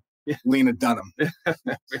person. Lena Dunham.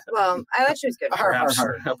 Well, I thought she was good.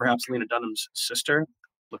 Perhaps Lena Dunham's sister.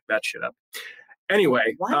 Look that shit up.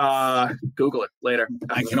 Anyway, Google it later.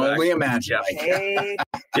 I can only imagine. Okay.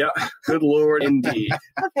 Yeah, good Lord, indeed.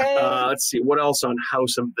 Okay. Let's see, what else on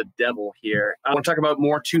House of the Devil here? I want to talk about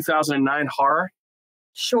more 2009 horror.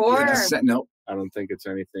 Sure. No. I don't think it's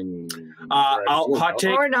anything. Hot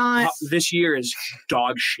take. Or not. This year is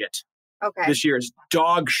dog shit. Okay. This year is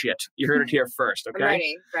dog shit. You heard it here first,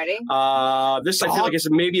 okay? Ready. This, I feel like, is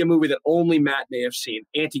maybe a movie that only Matt may have seen.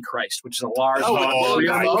 Antichrist, which is a large movie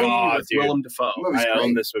with Willem Dafoe. I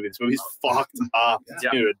own this movie. This movie's fucked up,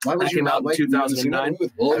 dude. Why would That came out in 2009.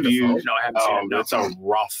 No, I haven't seen it. No. It's a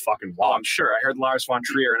rough fucking watch. Oh, I'm sure. I heard Lars von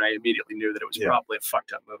Trier, and I immediately knew that it was probably a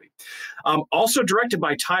fucked up movie. Also directed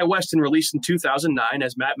by Ty West and released in 2009,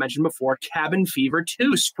 as Matt mentioned before, Cabin Fever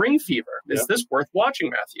 2, Spring Fever. Is this worth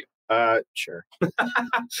watching, Matthew? Sure.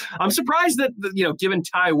 I'm surprised that given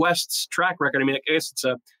Ty West's track record. I mean, I guess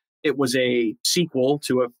it was a sequel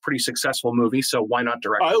to a pretty successful movie, so why not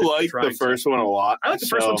direct? I like the first one a lot. I like the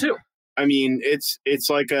first one too. I mean, it's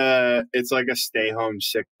like a stay home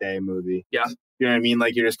sick day movie. Yeah. You know what I mean?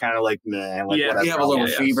 Like, you're just kind of like, meh. Like, you have a little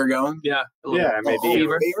fever going. Yeah. Maybe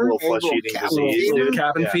fever. A little flesh-eating disease. Dude.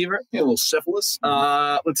 Cabin fever. Yeah, a little syphilis.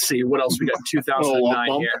 Let's see. What else we got in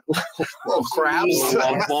 2009 here? Little crabs. A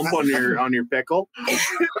little bump on your pickle.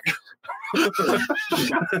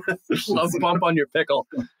 Love Bump on Your Pickle.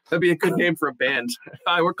 That'd be a good name for a band.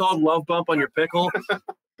 Hi, we're called Love Bump on Your Pickle.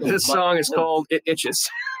 This song is called It Itches.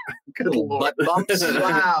 Good Lord. Butt bumps.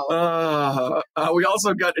 Wow. We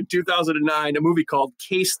also got in 2009 a movie called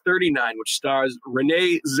Case 39, which stars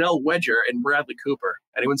Renee Zellweger and Bradley Cooper.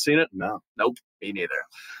 Anyone seen it? No. Nope. Me neither.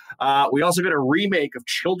 We also got a remake of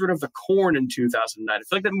Children of the Corn in 2009. I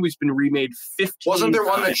feel like that movie's been remade 15 Wasn't there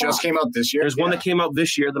one that times. just came out this year? There's one that came out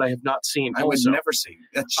this year that I have not seen. I would never see.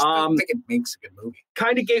 I don't think it makes a good movie.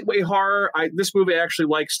 Kind of gateway horror. This movie I actually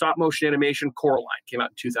like. Stop motion animation. Coraline came out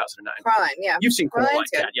in 2009. Coraline, yeah. You've seen Coraline, Coraline's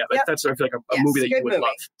good. Kat. Yeah, that's I feel like a movie that you would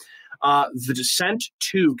love. The Descent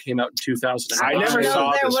 2 came out in 2009. I never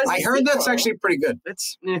saw this. I heard that's actually pretty good.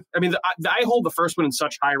 It's. I mean, I hold the first one in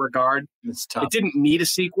such high regard. It's tough. It didn't need a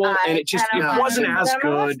sequel, and it wasn't as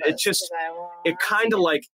good. It kind of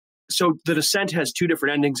like. So The Descent has two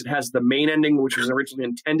different endings. It has the main ending, which was originally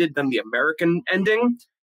intended, then the American ending.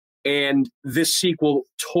 And this sequel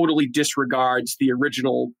totally disregards the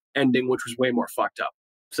original ending, which was way more fucked up.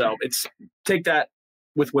 So take that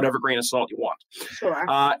with whatever grain of salt you want.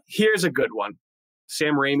 Sure. Here's a good one.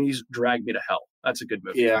 Sam Raimi's Drag Me to Hell. That's a good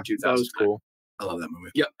movie. Yeah, from 2009. that was cool. I love that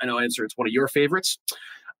movie. Yep, I know, Answer. It's one of your favorites.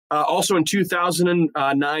 Also in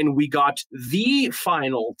 2009, we got The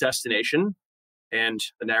Final Destination. And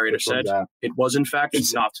the narrator said it was, in fact,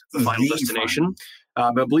 not the Final Destination.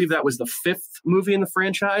 I believe that was the 5th movie in the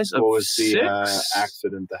franchise. What was the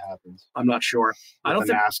accident that happened? I'm not sure. I don't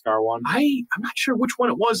think NASCAR one. I'm not sure which one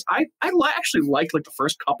it was. I actually liked like the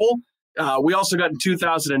first couple. We also got in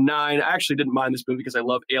 2009. I actually didn't mind this movie because I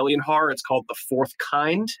love alien horror. It's called The Fourth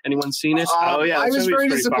Kind. Anyone seen it? Oh, yeah. I was very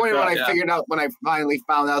disappointed when up. I figured out, when I finally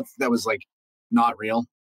found out that was like not real.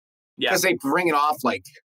 Yeah. Because they bring it off like.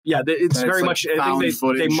 Yeah, it's It's very like much. I found think they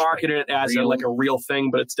footage, market it as real. like a real thing,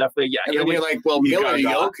 but it's definitely And then you're like, well, you Mila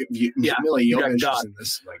got Mila you got Jovovich God. is in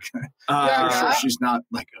this. Like, Uh, I'm sure she's not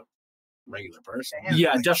like a regular person.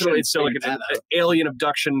 Yeah, definitely. It's still like Figured an that out. alien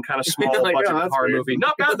abduction kind of small Like, budget oh, that's horror weird. movie.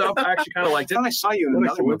 Not bad though. I actually kind of liked I it. thought I saw you in What a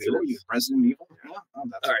another movie. coincidence. What were you, Resident Evil? Yeah. Oh,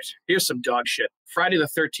 that's All right, here's some dog shit. Friday the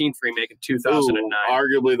 13th remake in Ooh, 2009.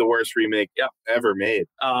 arguably the worst remake ever made.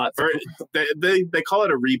 They call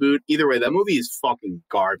it a reboot. Either way, that movie is fucking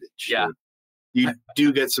garbage. Yeah. dude. You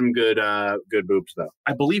do get some good boobs though.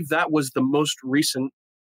 I believe that was the most recent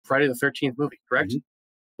Friday the 13th movie, correct? Mm-hmm.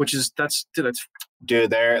 Which is that's Dude,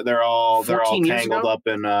 they're all 14 years tangled ago? up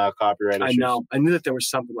in copyright I issues. know. I knew that there was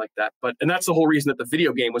something like that, and that's the whole reason that the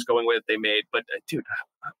video game was going with it they made. But dude,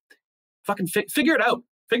 fucking figure it out.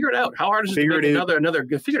 Figure it out. How hard is it Figure to make it out. another?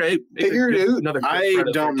 Figure it out. Figure it out. Another. good I Friday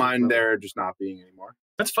the don't 13th mind movie. there just not being anymore.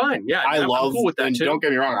 That's fine. Yeah, I'm I'm cool with that and too. don't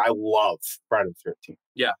get me wrong, I love Friday the 13th.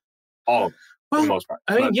 Yeah. All of them, for Well, the most part.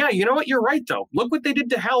 I mean, But yeah, you know what? You're right, though. Look what they did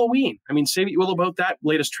to Halloween. I mean, say what you will about that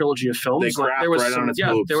latest trilogy of films. They Like, crapped there was right some, on its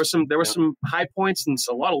yeah, moves. there was some high points and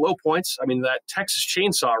a lot of low points. I mean, that Texas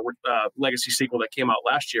Chainsaw Legacy sequel that came out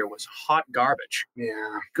last year was hot garbage. yeah,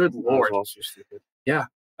 Good that was lord. also stupid.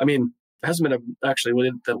 I mean, it hasn't been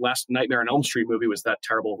actually the last Nightmare on Elm Street movie was that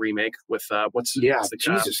terrible remake with what's Yeah, what's the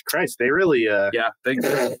Jesus Christ, they really yeah, they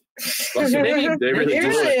maybe they really They do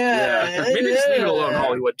really, it. yeah. Maybe just leave it alone,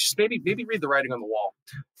 Hollywood. Just maybe read the writing on the wall.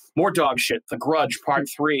 More dog shit. The Grudge Part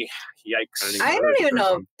 3. Yikes. I don't even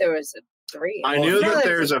know if there was a 3. I Well, knew I'm sure that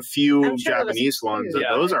there's there's a few I'm sure there was Japanese two. ones,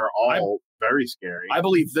 Yeah. and those are all very scary. I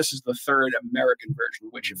believe this is the third American version,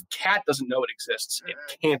 which if Kat doesn't know it exists, it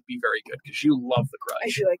can't be very good because you love The I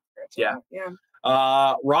Grudge. do like the Yeah.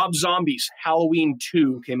 yeah. Rob Zombie's Halloween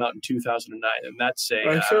 2 came out in 2009, and that's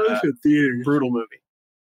a theater. brutal movie.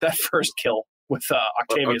 That first kill with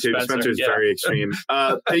Octavia Spencer. is Yeah. very extreme.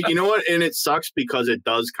 You know what? And it sucks because it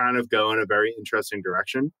does kind of go in a very interesting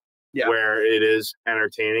direction. Yeah. Where it is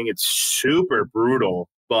entertaining. It's super brutal,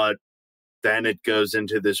 but then it goes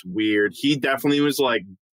into this weird. He definitely was like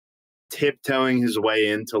tiptoeing his way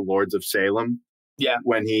into Lords of Salem. Yeah.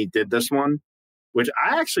 When he did this one, which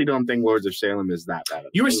I actually don't think Lords of Salem is that bad.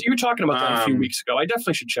 You were talking about that a few Um, weeks ago. I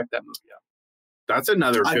definitely should check that movie out. That's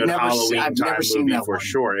another I've good never Halloween I've time never seen movie that for one.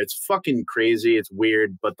 sure. It's fucking crazy. It's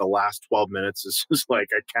weird, but the last 12 minutes is just like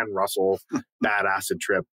a Ken Russell bad acid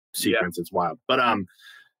trip sequence. It's wild. But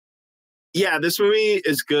yeah, this movie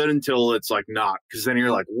is good until it's like not, because then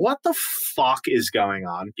you're like, what the fuck is going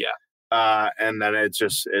on? Yeah. And then it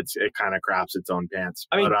kind of craps its own pants.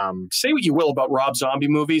 I mean, but say what you will about Rob Zombie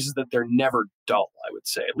movies, is that they're never dull, I would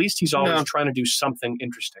say. At least he's always No. trying to do something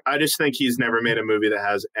interesting. I just think he's never made a movie that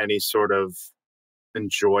has any sort of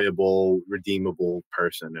enjoyable, redeemable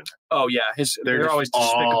person in it. Oh, yeah. They're just always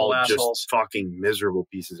despicable all assholes. just fucking miserable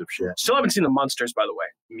pieces of shit. Still haven't seen The Munsters, by the way.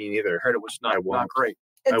 Me neither. I heard it was I not won't. great.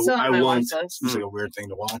 It's I on my won't. watch list. It's like a weird thing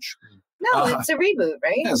to watch. No, it's a reboot,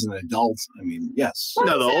 right? As an adult, I mean, yes. What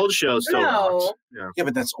No, is the it? old show still No. rocks. Yeah, Yeah,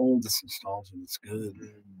 but that's old. It's nostalgia. It's good.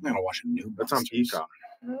 I'm not gonna watch a new. that's on Monsters. Peacock.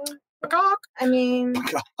 I mean,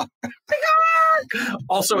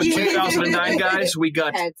 Also in 2009, guys, we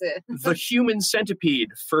got that's it. The Human Centipede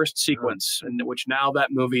first sequence, in which now that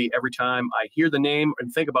movie, every time I hear the name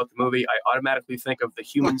and think about the movie, I automatically think of the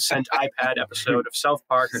Human Scent iPad episode of South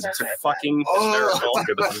Park. It's fucking hysterical.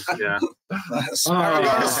 Yeah,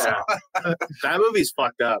 Asparagus. that movie's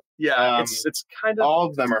fucked up. Yeah, it's kind of All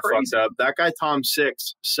of them are crazy. fucked up. That guy Tom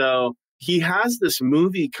Six. So he has this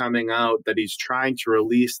movie coming out that he's trying to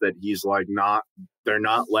release. That he's like not. They're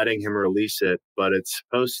not letting him release it, but it's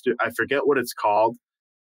supposed to. I forget what it's called.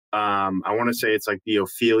 I want to say it's like the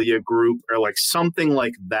Ophelia Group or like something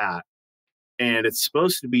like that. And it's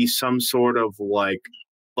supposed to be some sort of like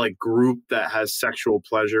group that has sexual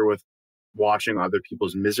pleasure with watching other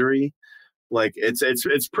people's misery. Like it's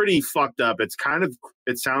pretty fucked up. It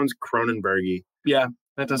sounds Cronenberg-y, Yeah,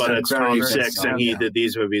 that does but sound it's very Tom good. Six, and he did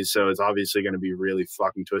these movies, so it's obviously going to be really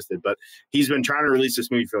fucking twisted. But he's been trying to release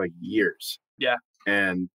this movie for like years. Yeah.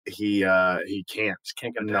 And he can't. Just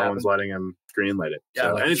can't get it to No happen. one's letting him greenlight it. Yeah,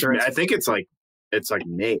 So, I'm and sure I think it's like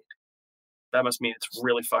made. That must mean it's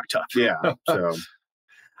really fucked up. Yeah. So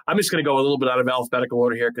I'm just going to go a little bit out of alphabetical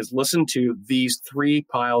order here because listen to these three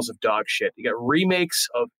piles of dog shit. You got remakes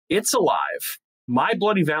of It's Alive, My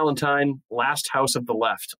Bloody Valentine, Last House of the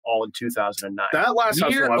Left, all in 2009. that last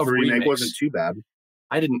House Year of the Left of remake remakes. wasn't too bad.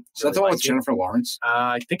 I didn't. Is that the really one like with it. Jennifer Lawrence?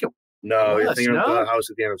 I think it No, you're What? thinking of No? the house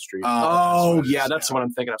at the end of the street. Oh, yeah, that's the one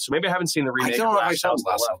I'm thinking of. So maybe I haven't seen the remake. I don't know if I Last saw House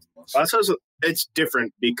on the Left. Last House, it's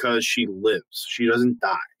different because she lives. She doesn't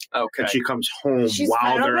die. Okay. And she comes home She's while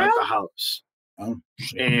Final they're at Girl? the house. Oh,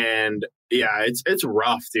 shit. And yeah, it's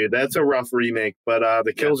rough, dude. That's a rough remake. But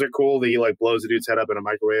the kills are cool. He like blows the dude's head up in a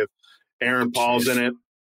microwave. Aaron Paul's in it.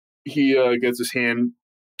 He gets his hand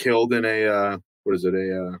killed in a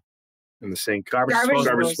in the sink. Garbage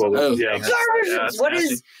disposal. Oh, Yeah. Garbage. that's What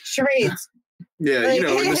nasty. is charades? Yeah, Like,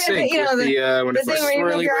 in the sink. you know, with the, when The it thing first where you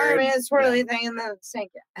move swirly your arm bird. and it's swirly thing in the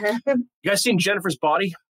sink. You guys seen Jennifer's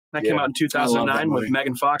Body? That came Yeah. out in 2009 with movie.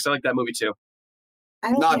 Megan Fox. I like that movie too.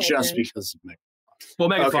 I don't Not think I just did. because of Nick. Well,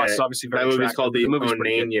 Megan Okay, Fox is obviously very That movie's attractive, called but the movie's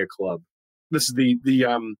pretty good. Onania Club. This is the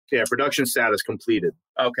Yeah, production status completed.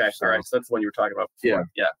 okay, all right. So that's the one you were talking about before.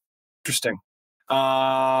 Yeah. Interesting.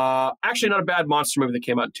 Actually, not a bad monster movie that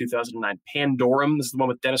came out in 2009. Pandorum. This is the one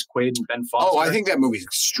with Dennis Quaid and Ben Foster. Oh, I think that movie's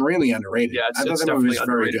extremely underrated. Yeah, I it's thought that movie definitely was very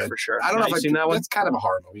underrated good. for sure. I don't know Have if you seen that one. That's kind of a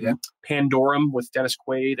horror movie. Yeah, Pandorum with Dennis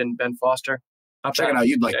Quaid and Ben Foster. Not check bad. it out.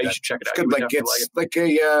 You'd like Yeah, that. you should check it It's out. You good. would Like definitely it's like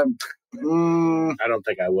a. I don't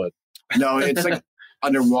think I would. No, it's like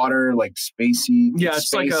underwater, like spacey. Yeah,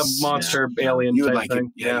 it's like a space. monster alien You would type like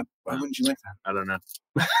thing. it. Yeah. Why wouldn't you like that? I don't know.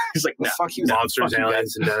 He's like, The nah. fuck you, Monsters, fuck you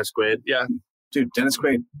aliens, and Dennis Quaid. Yeah. dude. Dennis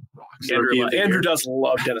Quaid rocks. Andrew does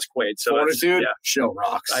love Dennis Quaid. So that's- Fortitude, yeah. show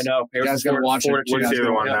rocks. I know. You guys gotta watch it. Fortitude. What's the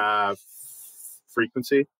other one? Yeah.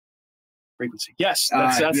 Frequency. Frequency. Yes,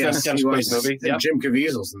 that's yes, Dennis he Quaid's was. movie. And Yeah. Jim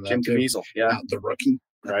Caviezel's in that Jim too. Caviezel. Yeah. The Rookie.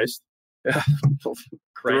 Christ. The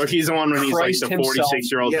Christ. Rookie's the one when he's Christ like the himself.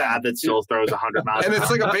 46-year-old Yeah. dad that still throws 100 miles. And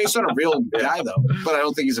it's like a based on a real guy though. But I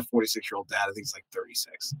don't think he's a 46-year-old dad. I think he's like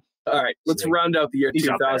 36. All right, let's round out the year He's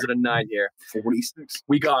up there. 2009 here. 46.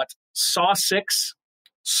 We got Saw 6,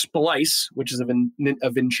 Splice, which is a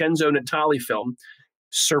Vincenzo Natali film,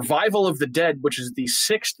 Survival of the Dead, which is the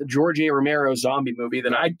 6th George A. Romero zombie movie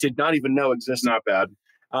that I did not even know existed, Not bad.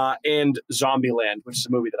 and Zombieland, which is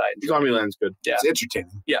a movie that I enjoyed. Zombieland's good. Yeah, It's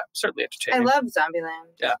entertaining. yeah, certainly I entertaining. love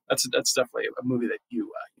Zombieland. Yeah, that's definitely a movie that you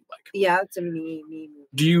like. Yeah, it's a me movie.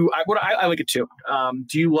 Do you? I like it too.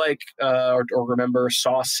 Do you like or remember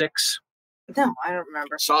Saw 6? No, I don't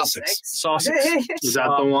remember. Saw 6. Saw 6. Is that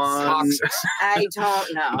the one? I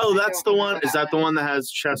don't know. Oh, I that's don't the one. remember Is that the one that has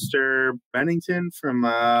Chester Bennington from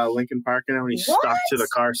Linkin Park in it when he's What? stuck to the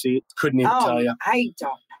car seat? Couldn't even Oh, tell you. I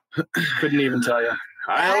don't. Couldn't even tell you.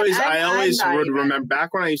 I always I'm would not remember.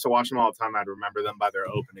 Back when I used to watch them all the time, I'd remember them by their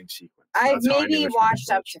opening sequence. I've That's how I knew maybe which one watched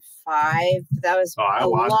to up to 5. But that was Oh, I a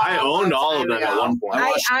watched. I long, owned long all of time them at ago. one point. I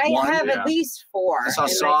watched I one, have yeah. at least 4. I saw in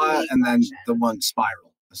my Saw DVD and then collection. the one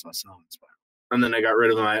Spiral. I saw Saw and Spiral. And then I got rid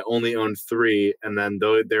of them. I only owned 3, and then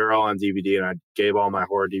they were all on DVD, and I gave all my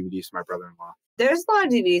horror DVDs to my brother-in-law. There's a lot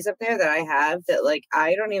of DVDs up there that I have that like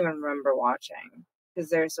I don't even remember watching because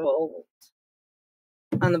they're so old.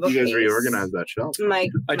 On the You bookcase. guys reorganized that shelf.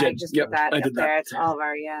 Mike, I did. just Yep, put that I up did that. there. It's all of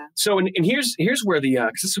our So, and here's where the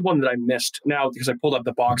because this is one that I missed now because I pulled up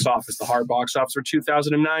the box office, the horror box office for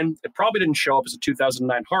 2009. It probably didn't show up as a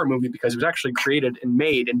 2009 horror movie because it was actually created and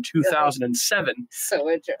made in 2007, So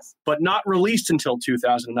interesting. but not released until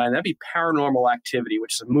 2009. That'd be Paranormal Activity,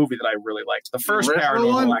 which is a movie that I really liked. The first original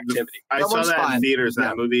Paranormal one? Activity. I That saw one's that in fine. theaters. That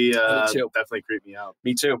Yeah. movie Me too. definitely creeped me out.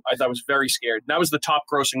 Me too. I thought I was very scared. That was the top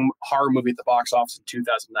grossing horror movie at the box office in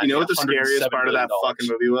 2009. You know what the $107 scariest part of that million. fucking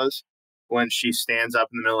movie was? When she stands up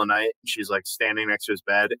in the middle of the night and she's like standing next to his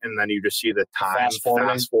bed, and then you just see the time Fast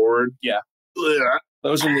forward. Yeah. Ugh.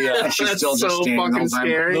 Those in the She's That's still just so standing fucking all the time.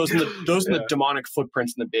 scary. those in the Yeah. demonic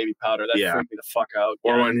footprints in the baby powder that Yeah. freaked me the fuck out.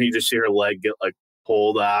 Or Yeah. when you just see her leg get like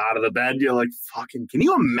pulled out of the bed, you're like, fucking, can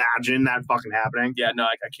you imagine that fucking happening? Yeah, no,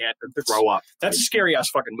 I can't. Throw up. That's a scary ass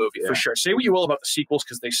fucking movie Yeah. for sure. Say what you will about the sequels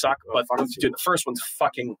because they suck, Oh, but fuck dude, the first one's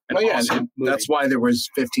fucking an Oh, yeah, awesome movie. that's why there was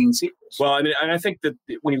 15 sequels. Well, I mean, and I think that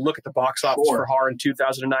when you look at the box office Sure. for horror in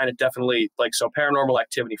 2009, it definitely so Paranormal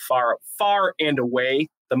Activity far and away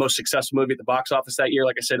the most successful movie at the box office that year.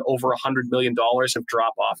 Like I said, over $100 million of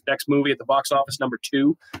drop off. Next movie at the box office, number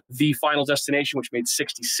 2, The Final Destination, which made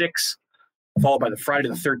 66, followed by the Friday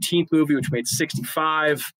the 13th movie, which made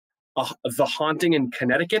 65. The Haunting in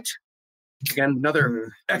Connecticut. Again,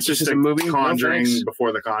 another exorcism movie. No Conjuring thanks.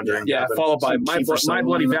 before the Conjuring. Yeah, happened. followed by Some My Kiefer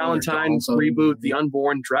Bloody Sutherland, Valentine, also. Reboot, The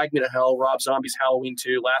Unborn, Drag Me to Hell, Rob Zombie's Halloween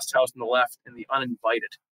 2, Last House on the Left, and The Uninvited.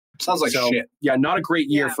 Sounds like So, shit. Yeah, not a great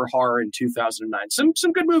year Yeah. for horror in 2009. Some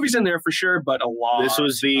good movies in there for sure, but a lot. This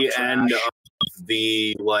was the of end trash. of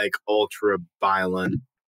the like ultra violent,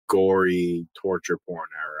 gory torture porn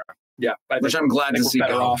era. Yeah, I Which think- I'm glad I to think see we're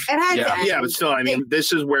better go. off. It had Yeah. to end. Yeah, but still, I mean,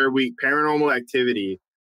 this is where Paranormal Activity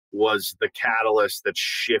was the catalyst that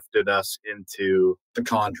shifted us into The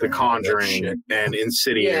Conjuring. The Conjuring and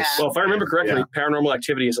Insidious. Yeah. Well, if I remember correctly, Yeah. Paranormal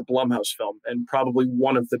Activity is a Blumhouse film and probably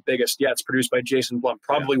one of the biggest. Yeah, it's produced by Jason Blum.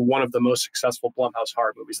 Probably one of the most successful Blumhouse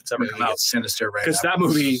horror movies that's ever come out. Sinister, right? Because that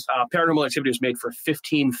movie, Paranormal Activity, was made for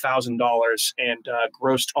 $15,000 and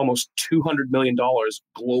grossed almost $200 million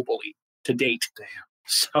globally to date. Damn.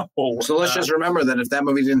 So let's just remember that if that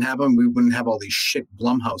movie didn't happen, we wouldn't have all these shit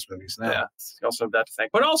Blumhouse movies now. Yeah, you also have that to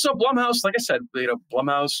thank. But also Blumhouse, like I said,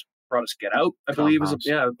 Blumhouse brought us Get Out, I believe, is a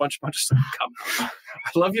bunch of stuff. Come.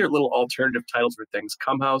 I love your little alternative titles for things.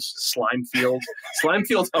 Cumhouse, Slimefield.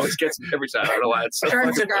 Slimefield always gets me every time. I don't know why. It's so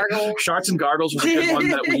Sharks and Gargles. Sharks and Gargles was a good one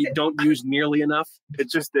that we don't use nearly enough. It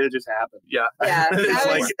just happened. Yeah. Yeah, It's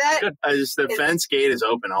that was that. the fence gate is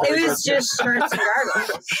open all the It time. was just Sharks and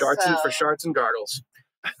Gargles. For Sharks and Gargles.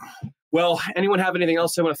 Well, anyone have anything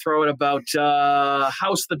else they want to throw in about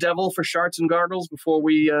House the Devil for Sharks and Gargles before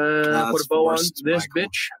we put a bow on this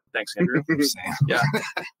bitch? Thanks, Andrew. Yeah.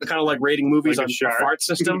 Kind of like rating movies Like a on shark. fart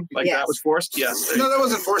system. Like Yes. that was forced? Yes. No, that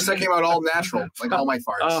wasn't forced. That came out all natural, like all my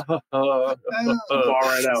farts. Ball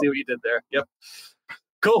right out. See what you did there. Yep.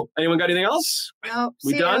 Cool. Anyone got anything else? Nope.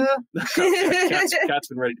 We see done? ya. Cat's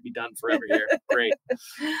been ready to be done forever here. Great.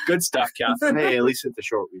 Good stuff, Catherine. Hey, at least it's a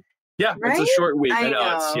short week. Yeah, it's Right? a short week. I I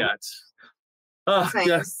know. It's, know. yeah, it's Thanks.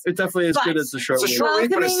 yeah, it definitely is But good as a short It's a week. short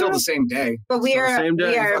week, but it's still Welcoming- the same day. But we So are same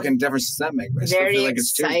day. we are Fucking difference does that make? I still very feel like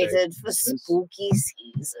it's Tuesday. excited for spooky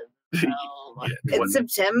season. It's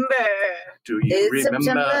September. Do you It's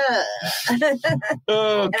remember? September.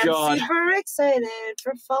 Oh And God. I'm super excited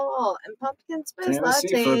for fall and pumpkin spice Fantasy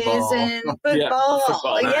lattes football. and football. Yeah,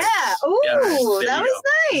 football, nice. Yeah. Ooh, Yeah, there that you was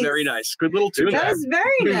nice. Very nice. Good little tune That there. was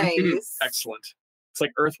very nice. Excellent. It's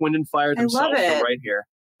like Earth, Wind, and Fire I love themselves are it. right here.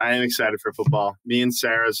 I am excited for football. Me and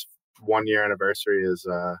Sarah's 1 year anniversary is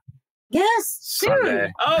Yes, soon.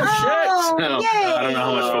 Sunday. Oh, Oh, So, yay. I don't know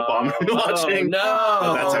how much football I'm gonna be watching. No,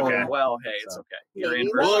 But that's okay. Well, hey, it's okay. Your Maybe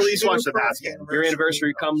anniversary, We'll at least watch the past game. your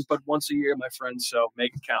anniversary comes but once a year, my friend. So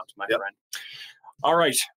make it count, my Yep. friend. All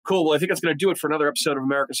right, cool. Well, I think that's going to do it for another episode of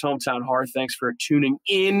America's Hometown Horror. Thanks for tuning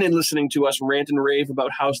in and listening to us rant and rave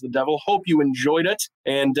about House of the Devil. Hope you enjoyed it.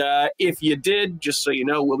 And if you did, just so you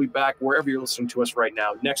know, we'll be back wherever you're listening to us right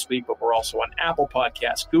now next week. But we're also on Apple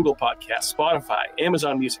Podcasts, Google Podcasts, Spotify,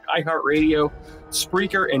 Amazon Music, iHeartRadio,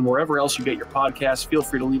 Spreaker, and wherever else you get your podcasts. Feel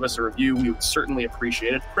free to leave us a review. We would certainly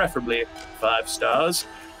appreciate it, preferably 5 stars.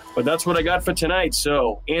 But that's what I got for tonight.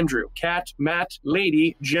 So, Andrew, Kat, Matt,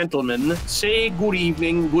 lady, gentlemen, say good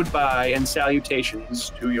evening, goodbye, and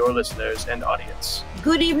salutations to your listeners and audience.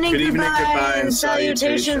 Good evening, Good evening, goodbye, goodbye, and and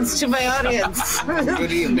salutations to my audience.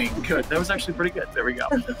 Good evening. Good. That was actually pretty good. There we go.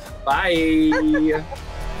 Bye.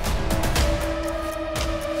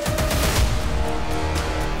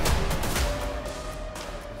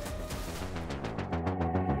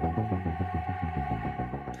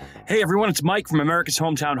 Hey everyone, it's Mike from America's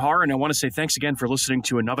Hometown Horror, and I want to say thanks again for listening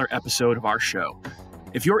to another episode of our show.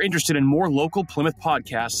 If you're interested in more local Plymouth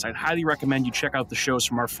podcasts, I'd highly recommend you check out the shows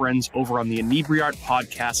from our friends over on the Inebriart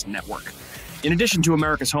Podcast Network. In addition to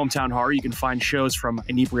America's Hometown Horror, you can find shows from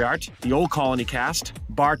Inebriart, The Old Colony Cast,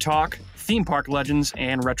 Bar Talk, Theme Park Legends,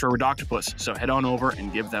 and Retro Redoctopus, so head on over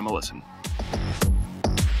and give them a listen.